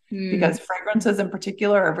fragrances Mm, because fragrances in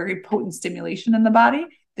particular are very potent stimulation in the body.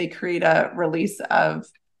 They create a release of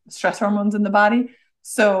stress hormones in the body.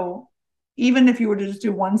 So even if you were to just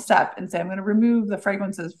do one step and say, I'm going to remove the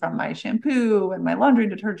fragrances from my shampoo and my laundry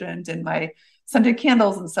detergent and my scented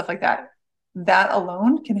candles and stuff like that, that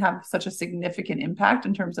alone can have such a significant impact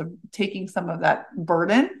in terms of taking some of that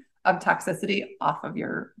burden of toxicity off of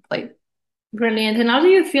your plate. brilliant. And how do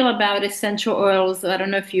you feel about essential oils? I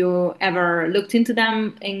don't know if you ever looked into them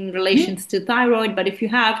in Mm-hmm. relations to thyroid, but if you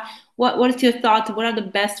have, what is your thought? What are the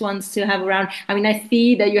best ones to have around? I mean, I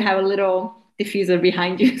see that you have a little diffuser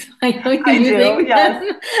behind you, so I know you're I do, using yes.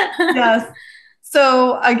 them. Yes.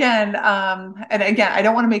 So again, and again, I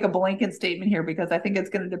don't want to make a blanket statement here because I think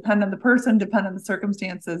it's going to depend on the person, depend on the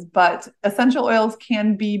circumstances, but essential oils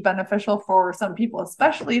can be beneficial for some people,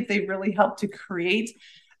 especially if they really help to create,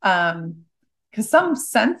 because some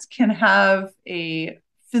scents can have a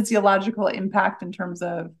physiological impact in terms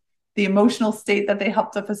of the emotional state that they help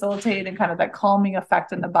to facilitate and kind of that calming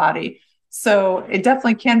effect in the body. So it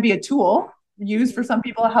definitely can be a tool used for some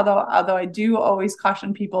people, although I do always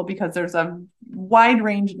caution people because there's a wide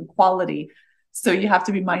range in quality. So you have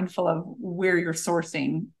to be mindful of where you're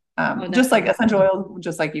sourcing, Oh, just like definitely. essential oil,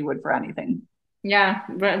 just like you would for anything. Yeah,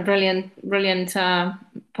 brilliant, brilliant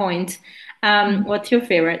point. Mhm. What's your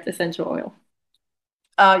favorite essential oil?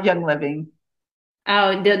 Young Living.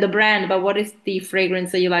 Oh, the brand, but what is the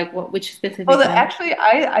fragrance that you like? Which Oh, specific one? actually,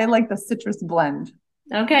 I like the citrus blend.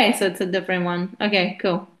 Okay, so it's a different one. Okay,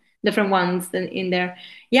 cool. Different ones than in there.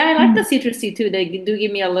 Yeah, I like the Mhm. citrusy too. They do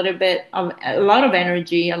give me a lot of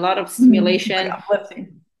energy, a lot of Mhm. It's like stimulation. uplifting.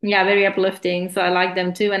 Yeah, very uplifting. So I like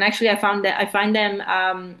them too. And actually, I find them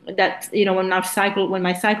that when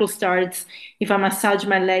my cycle starts, if I massage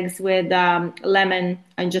my legs with lemon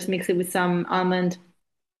and just mix it with some almond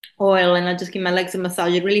oil and I just give my legs a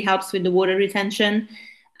massage. It really helps with the water retention.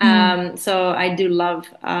 Mm. So I do love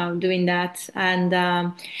doing that. And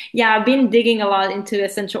yeah, I've been digging a lot into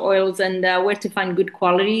essential oils and where to find good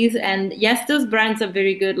qualities. And yes, those brands are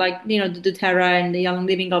very good, like the doTERRA and the Young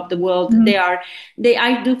Living of the world. Mm.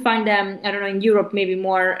 I do find them. I don't know, in Europe maybe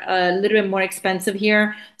more a little bit more expensive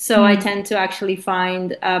here. So I Mm. tend to actually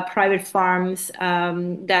find private farms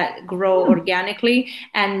that grow Mm. organically,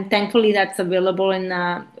 and thankfully that's available in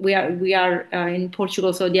we are in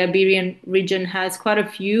Portugal, so the Iberian region has quite a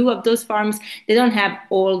few of those farms. They don't have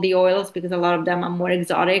all the oils because a lot of them are more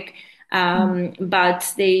exotic. Mm. But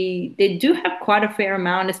they do have quite a fair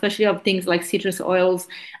amount, especially of things like citrus oils,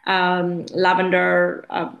 lavender,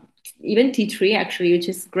 even tea tree actually, which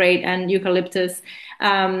is great, and eucalyptus.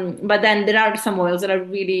 But then there are some oils that are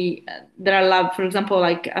really that I love. For example,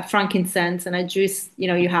 like frankincense, and I just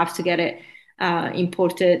you have to get it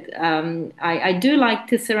imported. I do like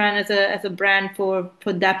Tisserand as a brand for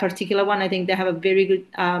that particular one. I think they have a very good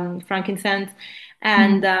frankincense.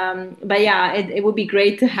 And Mm. but yeah, it would be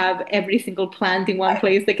great to have every single plant in one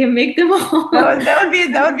place that can make them all. That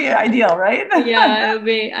would be ideal, right? Yeah,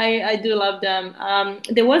 I do love them.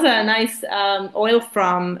 There was a nice oil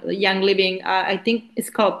from Young Living. I think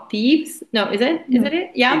it's called Thieves. No, is it? Is it Mm. it?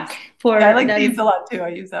 Yeah, Thieves. Yeah, I for like that thieves is a lot too.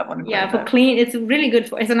 I use that one quite a yeah for bit. clean. It's really good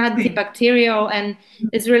for. It's an Clean. antibacterial and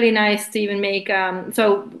it's really nice to even make. So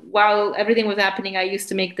while everything was happening, I used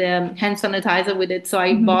to make the hand sanitizer with it. So I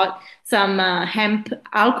Mhm. bought some hemp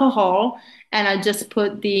alcohol and I just put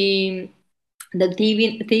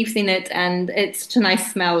thieves in it and it's such a nice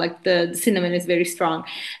smell, like the cinnamon is very strong,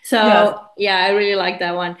 Yes. so yeah, I really like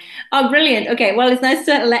that one. Oh, brilliant. Okay, well, it's nice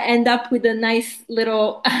to end up with a nice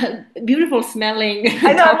little beautiful smelling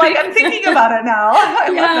I know. I'm topic. thinking about it now. I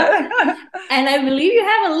love Yeah, it. and I believe you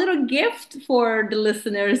have a little gift for the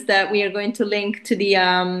listeners that we are going to link to the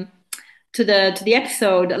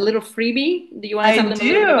episode, a little freebie. Do you want to I tell them a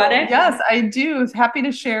little bit about do. it? Yes, I do. Happy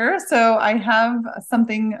to share. So I have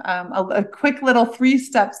something, a quick little 3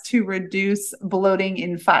 steps to reduce bloating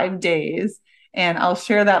in 5 days. And I'll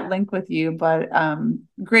share that link with you. But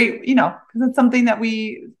great, because it's something that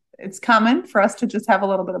it's common for us to just have a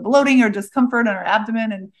little bit of bloating or discomfort in our abdomen,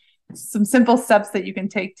 and some simple steps that you can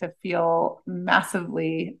take to feel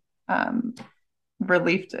massively um,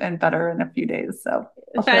 relieved and better in a few days. So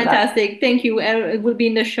I'll share that. Fantastic. Thank you. It will be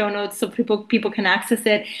in the show notes so people can access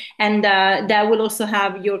it. And that will also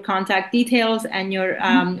have your contact details and your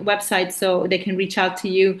website so they can reach out to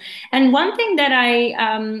you. And one thing that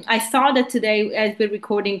I saw that today as we're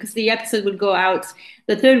recording, because the episode will go out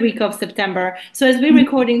the third week of September. So as we're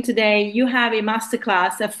recording today, you have a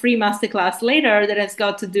masterclass, a free masterclass later that has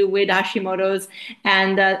got to do with Hashimoto's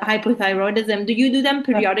and hypothyroidism. Do you do them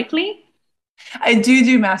periodically? I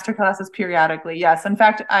do master classes periodically. Yes. In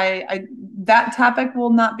fact, I that topic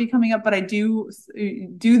will not be coming up, but I do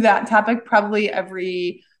that topic probably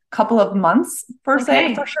every couple of months for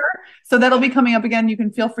sure. So that'll be coming up again. You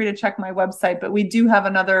can feel free to check my website, but we do have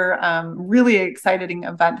another really exciting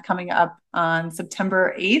event coming up on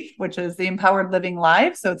September 8th, which is the Empowered Living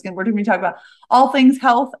Live. So we're going to be talking about all things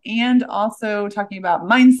health and also talking about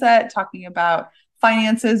mindset, talking about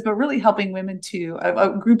finances, but really helping women to a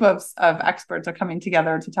group of experts are coming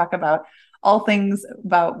together to talk about all things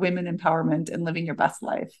about women empowerment and living your best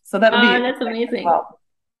life. So that would be that's amazing. Well.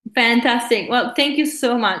 Fantastic. Well, thank you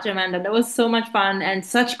so much, Amanda. That was so much fun and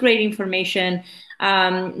such great information.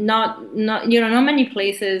 Not many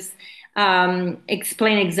places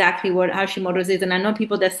explain exactly what Hashimoto's is, and I know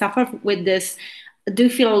people that suffer with this do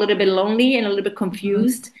feel a little bit lonely and a little bit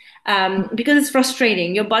confused. Because it's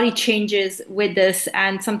frustrating. Your body changes with this,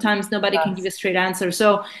 and sometimes nobody can give a straight answer.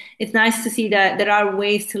 So it's nice to see that there are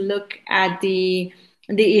ways to look at the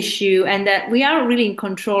issue and that we are really in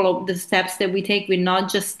control of the steps that we take. We're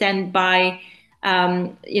not just stand by.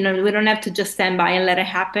 We don't have to just stand by and let it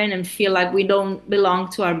happen and feel like we don't belong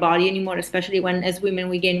to our body anymore, especially when as women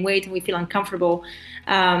we gain weight and we feel uncomfortable.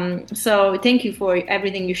 So thank you for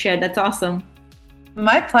everything you shared. That's awesome.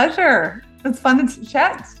 My pleasure. It's fun to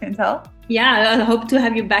chat, Chantel. Yeah, I hope to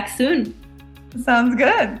have you back soon. Sounds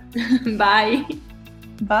good. Bye.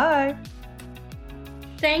 Bye.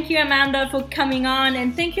 Thank you, Amanda, for coming on,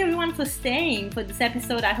 and thank you everyone for staying for this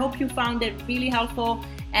episode. I hope you found it really helpful.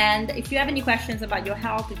 And if you have any questions about your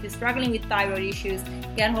health, if you're struggling with thyroid issues,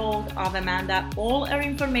 get hold of Amanda. All her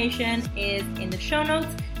information is in the show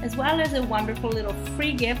notes, as well as a wonderful little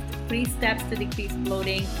free gift, 3 steps to decrease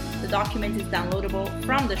bloating. The document is downloadable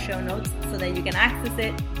from the show notes so that you can access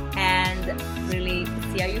it and really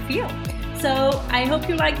see how you feel. So I hope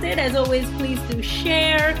you liked it. As always, please do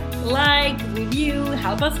share, like, review,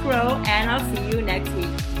 help us grow, and I'll see you next week.